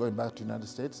 11 going back to the United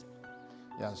States.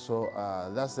 Yeah, so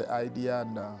that's the idea.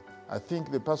 And I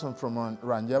think the person from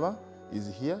Ranjaba is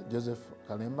here, Joseph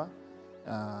Kalemba.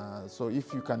 So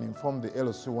if you can inform the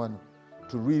LOC1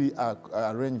 to really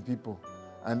arrange people.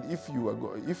 And if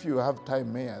you have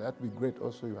time, Mayor, that would be great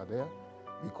also you are there,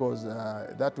 because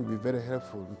that will be very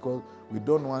helpful, because we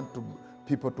don't want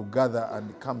people to gather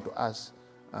and come to us,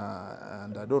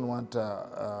 and I don't want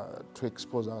to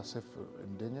expose ourselves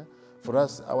in danger. For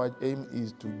us, our aim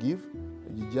is to give.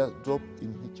 You just drop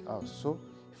in each house. So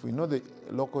if we know the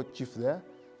local chief there,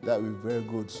 that will be very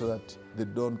good, so that they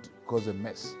don't cause a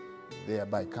mess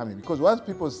thereby coming. Because once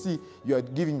people see you are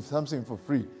giving something for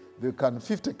free, they can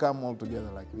 50 come all together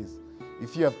like this.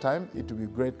 If you have time, it will be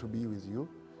great to be with you.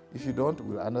 If you don't,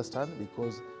 we'll understand,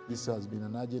 because this has been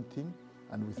an urgent thing,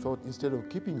 and we thought instead of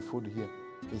keeping food here,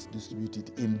 let's distribute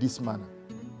it in this manner.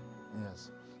 Yes.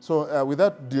 So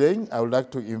without delaying, I would like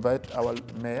to invite our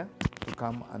mayor to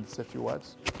come and say a few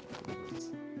words.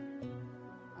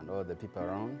 And all the people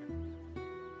around,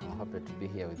 I'm happy to be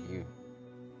here with you.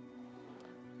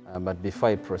 But before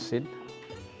I proceed,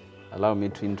 allow me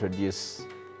to introduce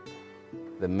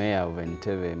the mayor of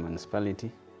Entebbe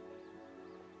municipality.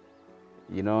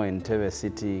 You know, Entebbe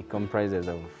city comprises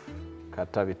of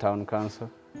Katabi Town Council,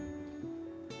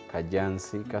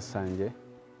 Kajansi, Kasanje,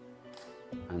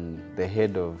 and the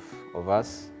head of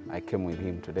us, I came with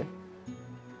him today.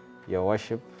 Your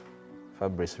Worship,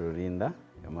 Fabrice Rurinda,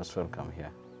 you're most welcome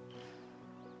here.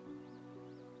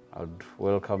 I would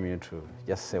welcome you to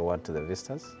just say a word to the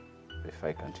visitors before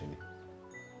I continue.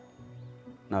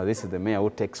 Now, this is the mayor who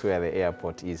takes where the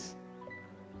airport is.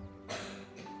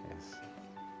 Yes.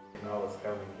 When I was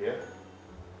coming here,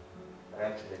 I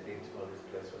actually didn't know this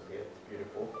place was here. It's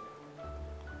beautiful.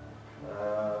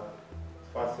 It's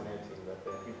fascinating that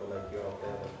there are people like you out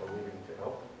there that are willing to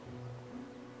help.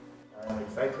 I'm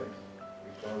excited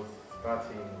because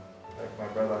starting, like my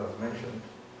brother has mentioned,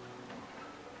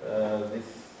 this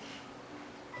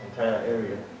entire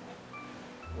area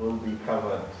will be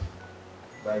covered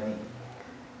by the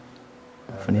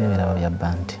glad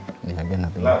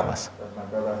that my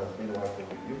brother has been working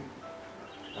with you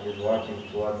and is working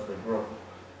towards the growth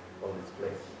of this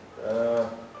place.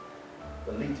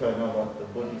 The little I know about the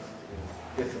Buddhist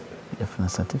is discipline. The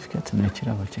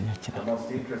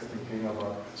most interesting thing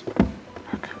about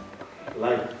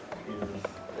life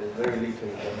is very little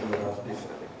you can do without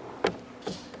discipline.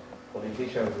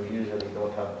 Politicians we usually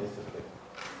don't have discipline.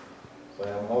 So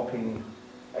I'm hoping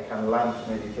I can learn to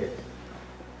meditate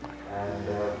and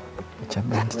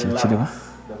relax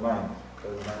the mind,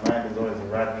 because my mind is always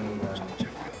running, and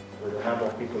with the number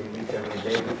of people you meet every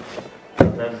day,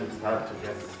 sometimes it's hard to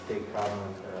just stay calm.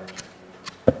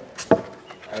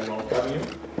 And I welcome you,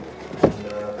 and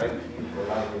thank you for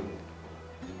allowing me.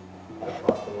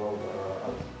 First of all,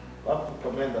 I'd love to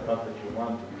commend the fact that you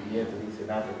want to be here to this in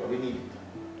Africa. We need it.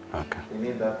 Okay. We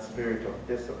need that spirit of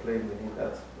discipline, we need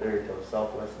that spirit of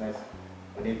selflessness,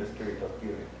 we need the spirit of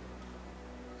giving.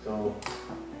 So,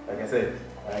 like I said,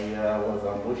 I was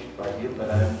ambushed by him, but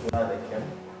I am glad I came.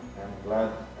 I'm glad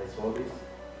I saw this.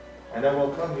 And I will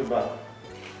welcome you back.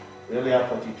 We only have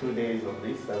 42 days of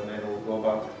this, and then we'll go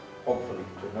back, hopefully,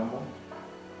 to normal.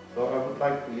 So I would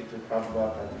like for you to come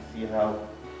back and see how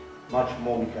much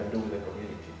more we can do with the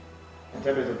community.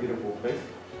 Entebbe is a beautiful place.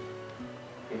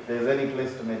 If there's any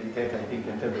place to meditate, I think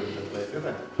Entebbe is the place, isn't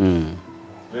it? Mm.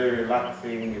 It's very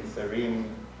relaxing, it's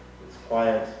serene, it's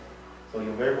quiet. So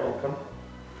you're very welcome.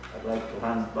 I'd like to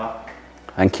hand back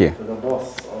Thank you. to the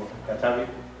boss of Katavi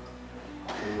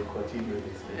to continue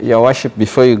this. Your Worship,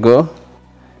 before you go,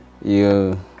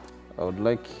 I would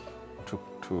like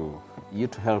you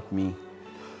to help me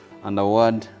and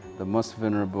award the most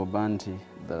venerable Banti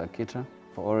Dalakita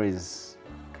for all his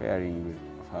caring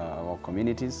of our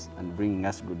communities and bringing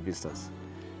us good visitors.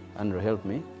 Andrew, help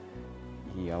me.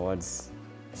 He awards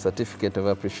certificate of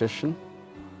appreciation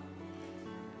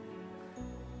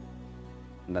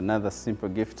and another simple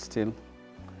gift still.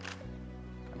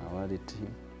 Can I award it to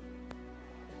him?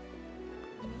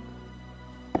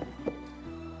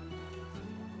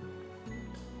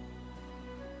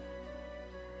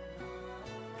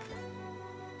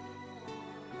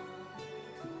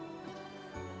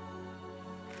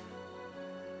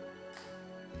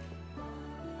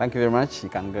 Thank you very much. You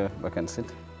can go back and sit.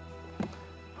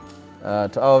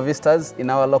 To our visitors,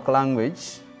 in our local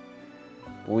language,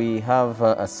 we have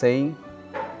a saying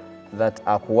that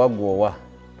akuwagwowa,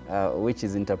 which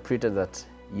is interpreted that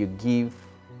you give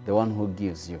the one who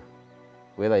gives you,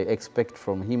 whether you expect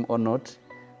from him or not,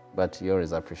 but you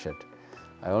always appreciate.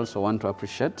 I also want to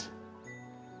appreciate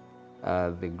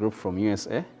the group from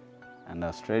USA and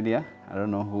Australia. I don't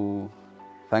know who.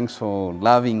 Thanks for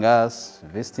loving us,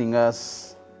 visiting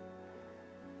us.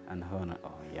 And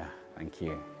oh yeah, thank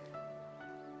you.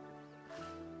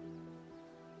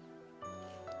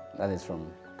 That is from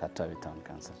Katavi Town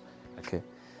Council. Okay.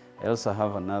 I also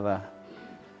have another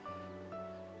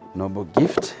noble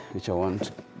gift which I want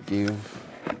to give.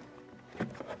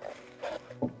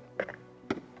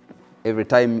 Every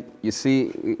time you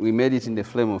see, we made it in the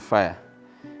flame of fire.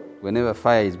 Whenever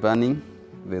fire is burning,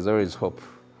 there's always hope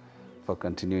for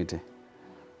continuity.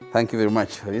 Thank you very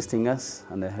much for visiting us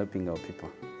and helping our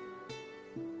people.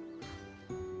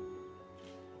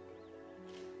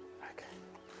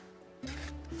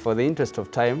 For the interest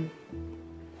of time,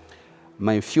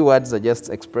 my few words are just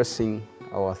expressing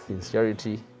our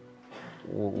sincerity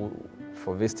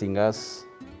for visiting us.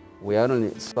 We are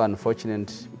only so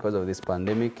unfortunate because of this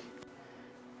pandemic.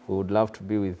 We would love to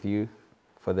be with you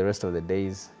for the rest of the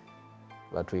days,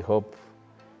 but we hope,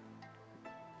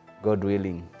 God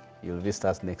willing, you'll visit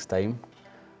us next time.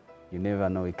 You never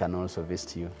know, we can also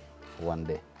visit you one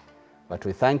day. But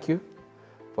we thank you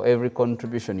for every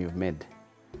contribution you've made.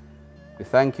 We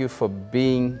thank you for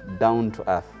being down to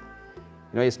earth.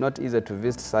 You know, it's not easy to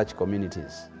visit such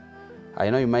communities. I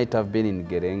know you might have been in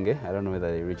Gerenge. I don't know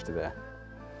whether you reached there.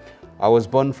 I was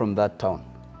born from that town.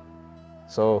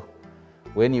 So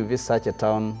when you visit such a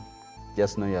town,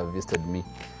 just know you have visited me.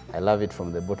 I love it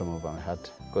from the bottom of my heart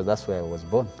because that's where I was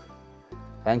born.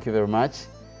 Thank you very much.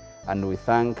 And we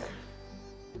thank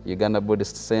Uganda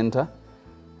Buddhist Center,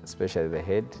 especially the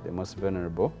head, the most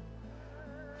venerable,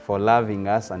 for loving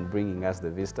us and bringing us the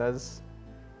visitors,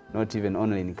 not even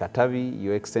only in Katavi,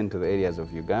 you extend to the areas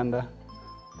of Uganda.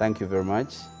 Thank you very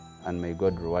much, and may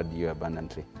God reward you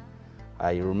abundantly.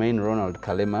 I remain Ronald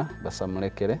Kalema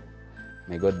Basamulekere.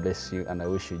 May God bless you, and I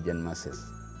wish you Jan Masses.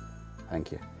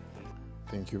 Thank you.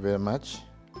 Thank you very much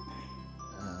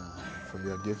for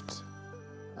your gift,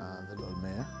 the Lord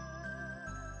Mayor.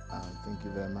 Thank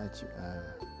you very much,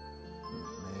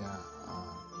 Mayor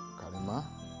Kalema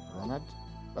Ronald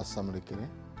Basamulekere,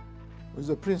 who's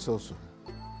a prince also.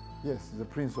 Yes, he's a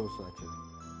prince also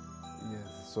actually.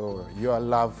 Yes, so your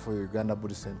love for Uganda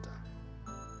Buddhist Center.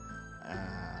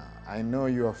 I know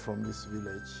you are from this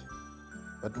village,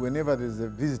 but whenever there's a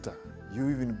visitor, you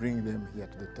even bring them here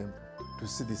to the temple to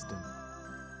see this temple.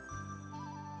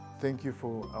 Thank you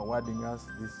for awarding us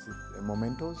these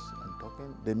mementos and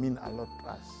tokens. They mean a lot to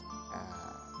us.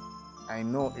 I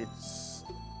know it's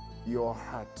your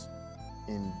heart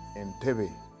in Entebbe,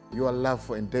 your love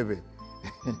for Entebbe,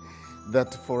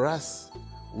 that for us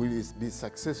will be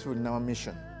successful in our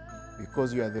mission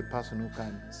because you are the person who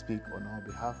can speak on our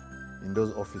behalf in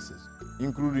those offices,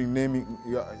 including naming.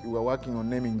 You are working on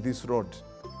naming this road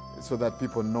so that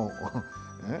people know,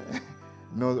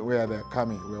 know where they're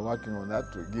coming. We're working on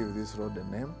that to give this road a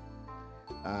name.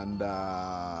 And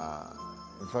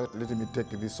in fact, let me take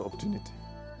this opportunity.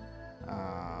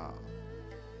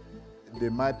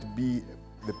 There might be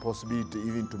the possibility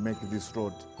even to make this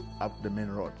road up the main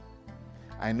road.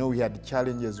 I know we had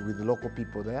challenges with the local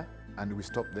people there and we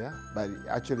stopped there, but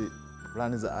actually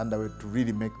plans are underway to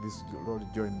really make this road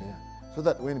join there so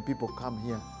that when people come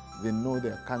here, they know they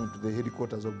are coming to the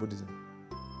headquarters of Buddhism.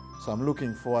 So I'm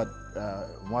looking forward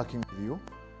working with you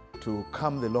to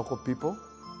calm the local people,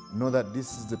 know that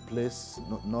this is the place,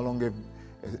 no longer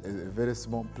a very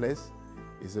small place.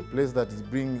 It's a place that is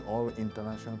bringing all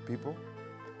international people,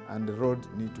 and the road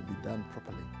need to be done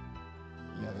properly.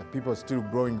 Yeah, the people are still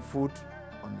growing food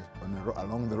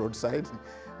along the roadside.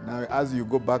 Now, as you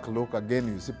go back, look again,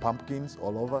 you see pumpkins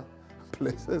all over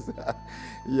places.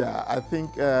 Yeah, I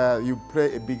think you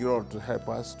play a big role to help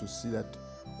us to see that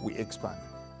we expand.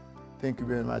 Thank you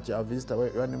very much. Our visitor,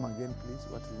 your name again, please?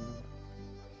 What is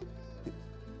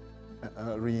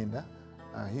your name? Riinda.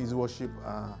 His worship,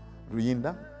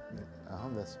 Riinda.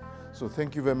 So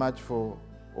thank you very much for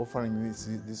offering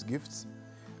these gifts.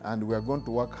 And we are going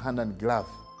to work hand in glove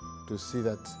to see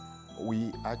that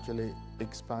we actually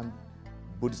expand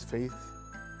Buddhist faith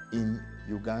in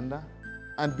Uganda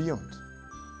and beyond.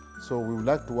 So we would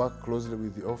like to work closely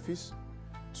with the office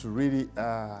to really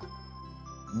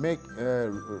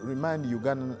remind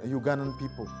Ugandan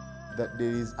people that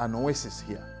there is an oasis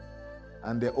here,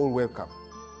 and they're all welcome.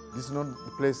 This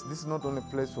is not only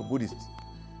a place for Buddhists.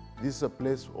 This is a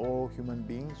place for all human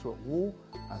beings who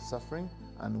are suffering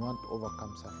and want to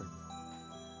overcome suffering.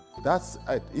 That's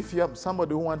it. If you have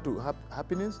somebody who wants to have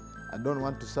happiness and don't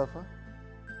want to suffer,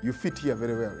 you fit here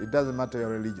very well. It doesn't matter your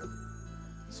religion.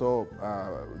 So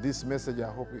this message, I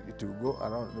hope it will go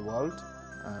around the world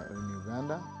in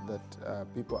Uganda, that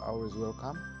people are always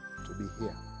welcome to be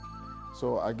here.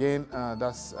 So again,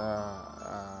 that's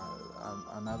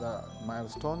another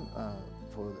milestone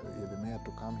for the mayor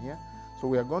to come here. So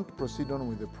we are going to proceed on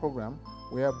with the program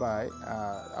whereby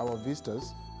our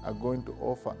visitors are going to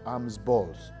offer alms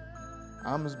balls.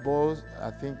 Alms balls,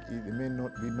 I think it may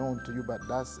not be known to you, but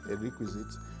that's a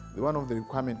requisite. One of the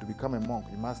requirements to become a monk,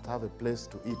 you must have a place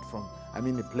to eat from, a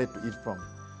plate to eat from.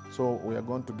 So we are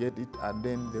going to get it, and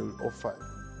then they will offer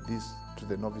this to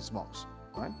the novice monks,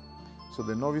 right? So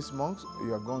the novice monks,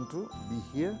 you are going to be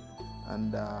here,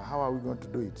 and how are we going to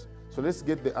do it? So let's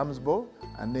get the alms ball,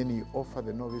 and then you offer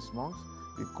the novice monks,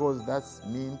 because that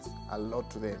means a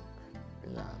lot to them.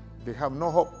 Yeah. They have no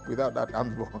hope without that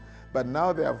alms ball, but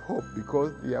now they have hope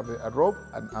because they have a robe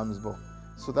and alms ball.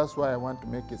 So that's why I want to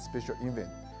make a special event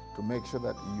to make sure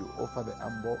that you offer the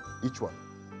alms ball, each one.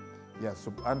 Yeah,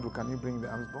 so Andrew, can you bring the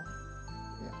alms ball?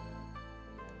 Yeah.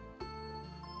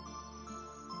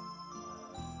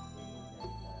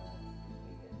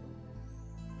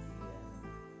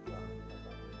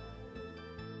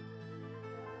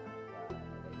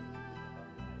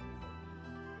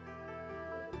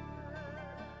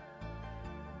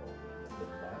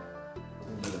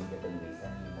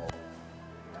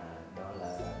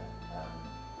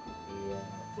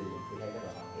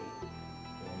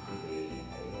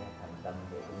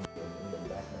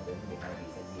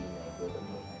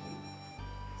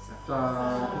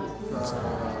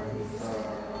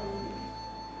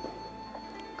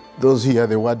 Those here,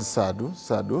 the word sadhu,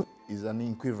 sadhu is an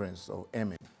equivalence of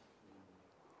amen.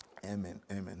 Amen,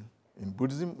 amen. In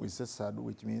Buddhism, we say sadhu,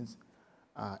 which means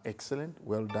excellent,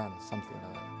 well done, something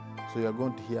like that. So you're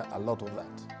going to hear a lot of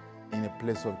that in a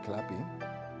place of clapping.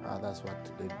 That's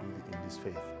what they do in this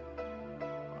faith.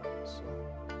 So.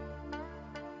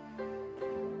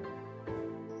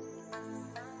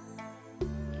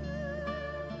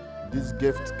 These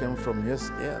gifts came from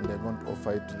USA, and they're going to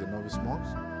offer it to the novice monks.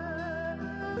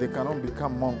 They cannot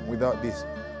become monk without this.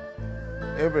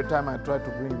 Every time I try to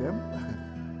bring them,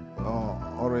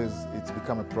 always it's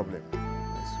become a problem. I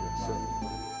swear. So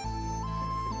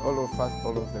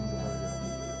all of them are very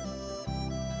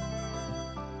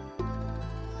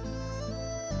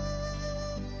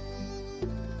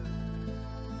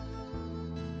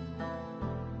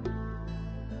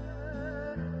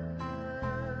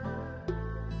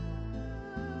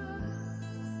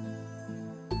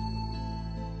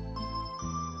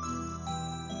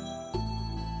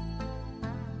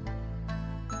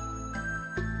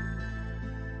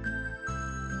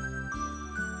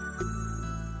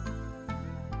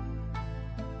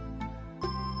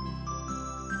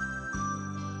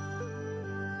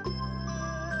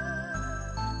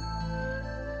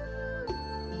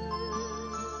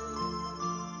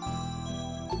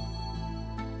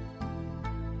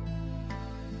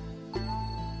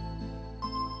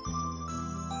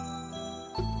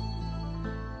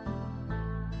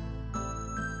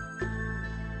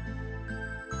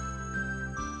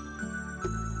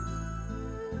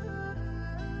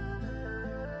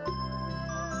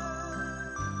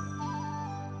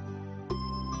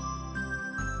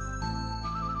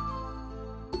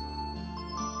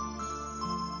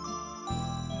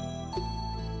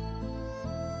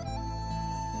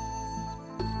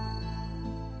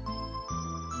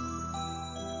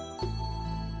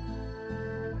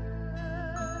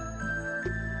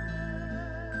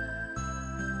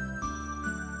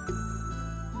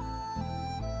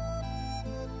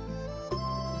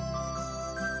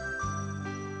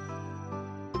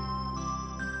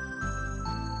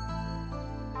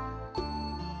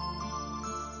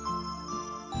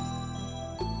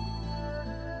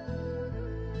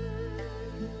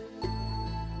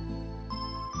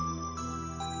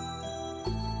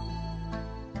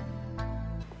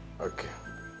Okay,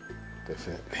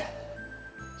 definitely.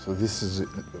 So this is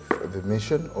the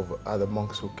mission of other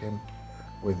monks who came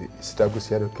when the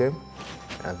Stagusiado came,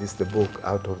 and this is the book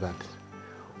out of that.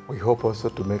 We hope also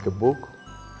to make a book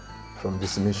from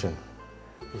this mission.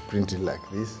 We print it like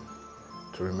this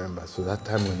to remember. So that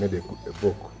time we made a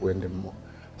book when the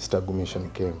Stagu mission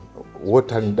came.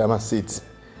 Watering Dharma seeds,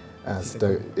 a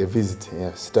visit,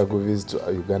 yeah, Stagu visit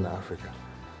to Uganda, Africa.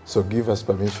 So give us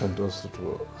permission to also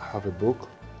to have a book,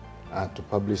 to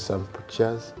publish some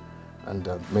pictures, and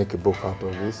make a book out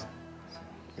of this.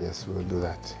 Yes, we'll do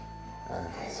that.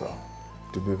 So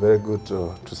it will be very good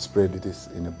to spread this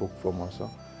in a book form also.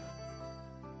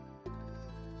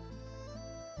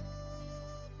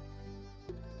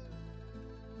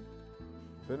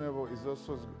 Venerable is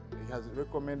also, he has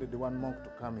recommended the one monk to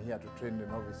come here to train the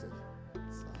novices.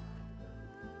 So,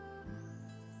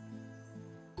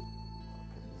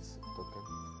 okay, it's a token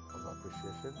of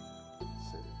appreciation.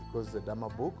 So, because the Dharma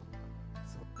book,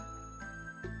 so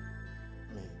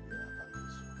maybe this one.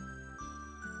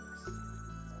 Yes.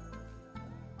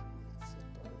 So,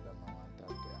 Dharma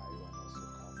Wantate, I want also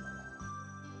come.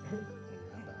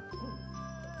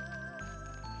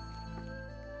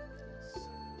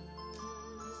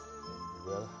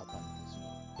 Will happen this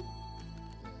one.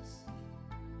 Yes.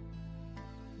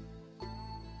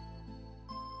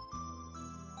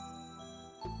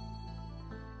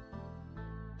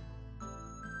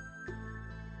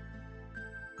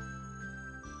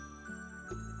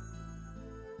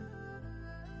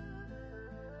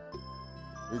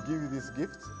 We give you this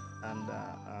gift and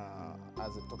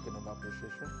as a token of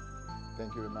appreciation.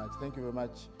 Thank you very much. Thank you very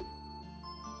much.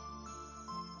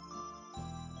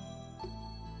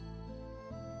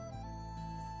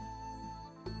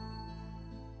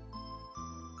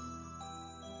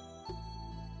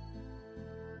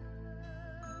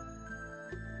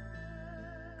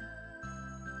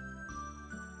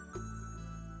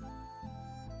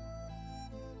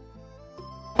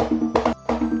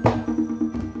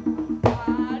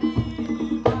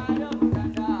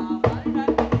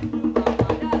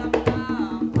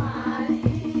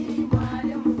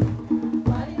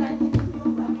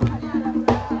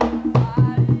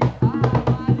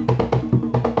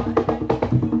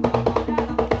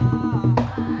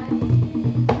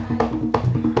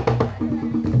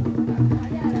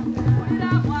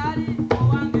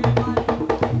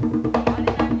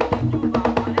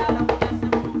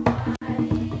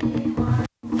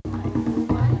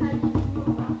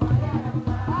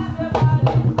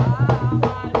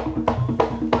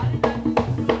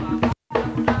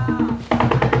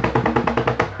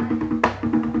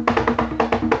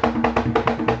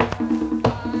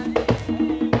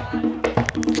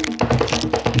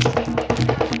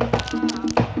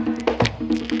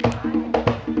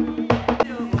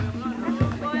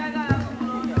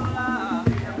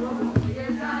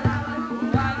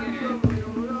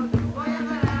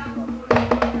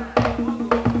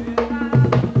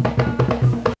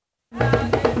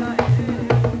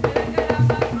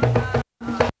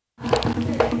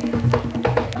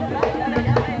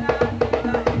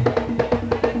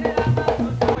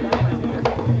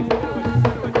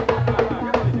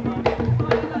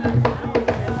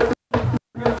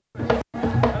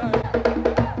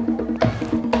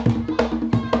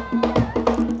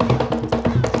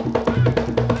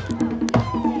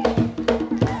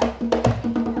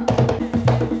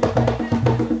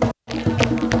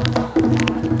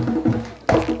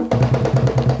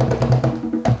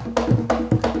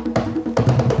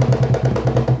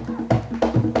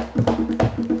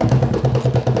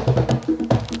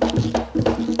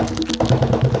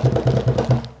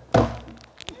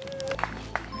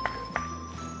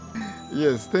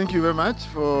 Yes, thank you very much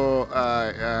for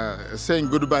saying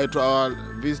goodbye to our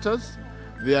visitors.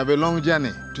 They have a long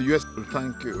journey to US.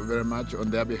 Thank you very much on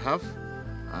their behalf.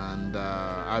 And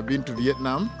I've been to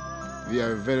Vietnam. We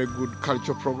have a very good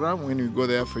culture program when we go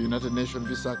there for United Nations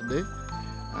Visak Day.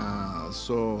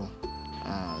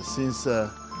 Since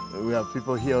we have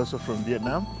people here also from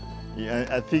Vietnam,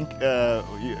 I think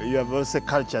you have also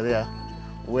culture there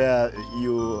where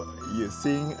you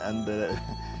sing and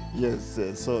yes,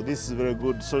 so this is very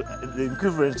good. So the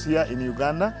equivalent here in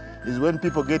Uganda is when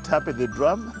people get happy, they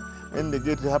drum. When they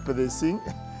get happy, they sing.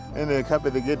 When they're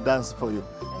happy, they get dance for you.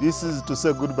 This is to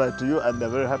say goodbye to you, and they're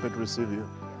very happy to receive you.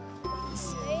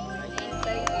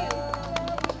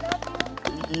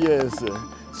 Yes.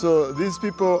 So these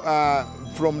people are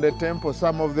from the temple.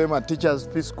 Some of them are teachers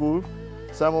preschool.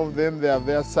 Some of them, they have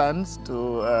their sons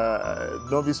to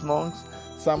novice monks.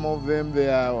 Some of them, they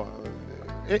are,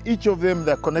 each of them,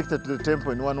 they're connected to the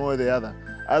temple in one way or the other.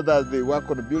 others they work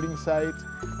on the building site,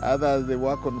 others they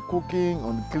work on cooking,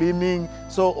 on cleaning.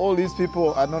 So all these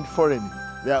people are not foreign.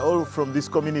 They are all from this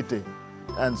community.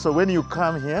 And so when you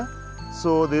come here,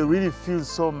 so they really feel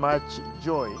so much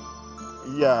joy.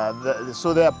 Yeah,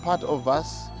 so they are part of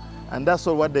us, and that's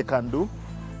all what they can do.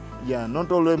 Yeah,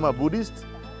 not all of them are Buddhist.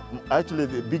 Actually,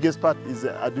 the biggest part is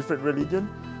a different religion,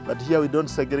 but here we don't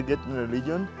segregate in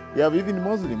religion. We have even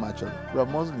Muslim actually. We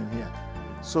have Muslim here.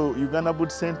 So Uganda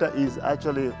Buddhist Center is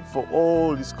actually for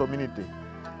all this community,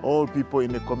 all people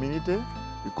in the community,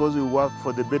 because we work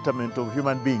for the betterment of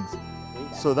human beings.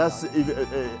 So that's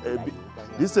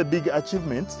this is a big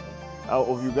achievement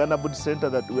of Uganda Buddhist Center,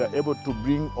 that we are able to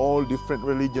bring all different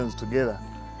religions together.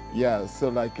 Yeah, so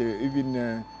like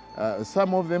even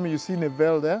some of them you see in the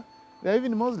veil there, they're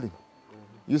even Muslim.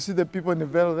 You see the people in the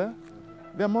veil there,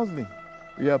 they're Muslim.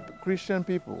 We have Christian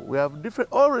people, we have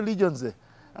different, all religions there.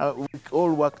 We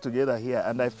all work together here,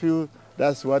 and I feel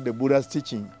that's what the Buddha's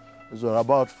teaching is all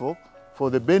about, for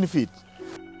the benefit,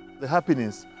 the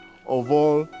happiness of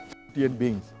all sentient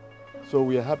beings. So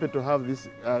we are happy to have this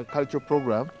cultural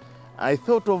program. I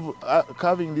thought of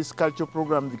having this cultural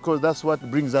program because that's what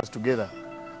brings us together.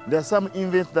 There are some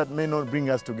events that may not bring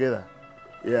us together.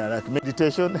 Yeah, like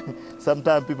meditation.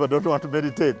 Sometimes people don't want to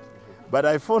meditate. But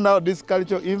I found out this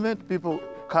cultural event, people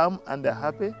come and they're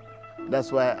happy.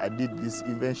 That's why I did this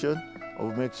invention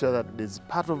of make sure that this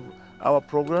part of our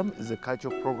program is a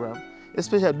cultural program,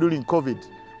 especially during COVID,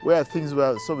 where things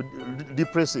were so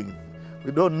depressing.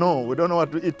 We don't know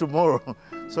what to eat tomorrow.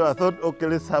 So I thought, okay,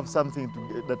 let's have something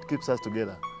that keeps us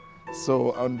together.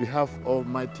 So on behalf of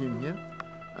my team here,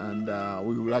 and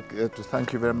we would like to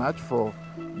thank you very much for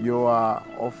your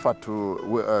offer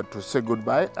to say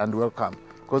goodbye and welcome.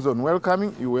 Because on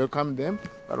welcoming, you welcome them,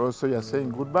 but also you're saying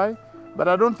goodbye. But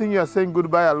I don't think you're saying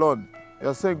goodbye alone.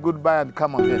 You're saying goodbye and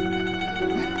come again.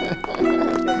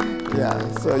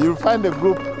 Yeah, so you'll find a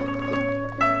group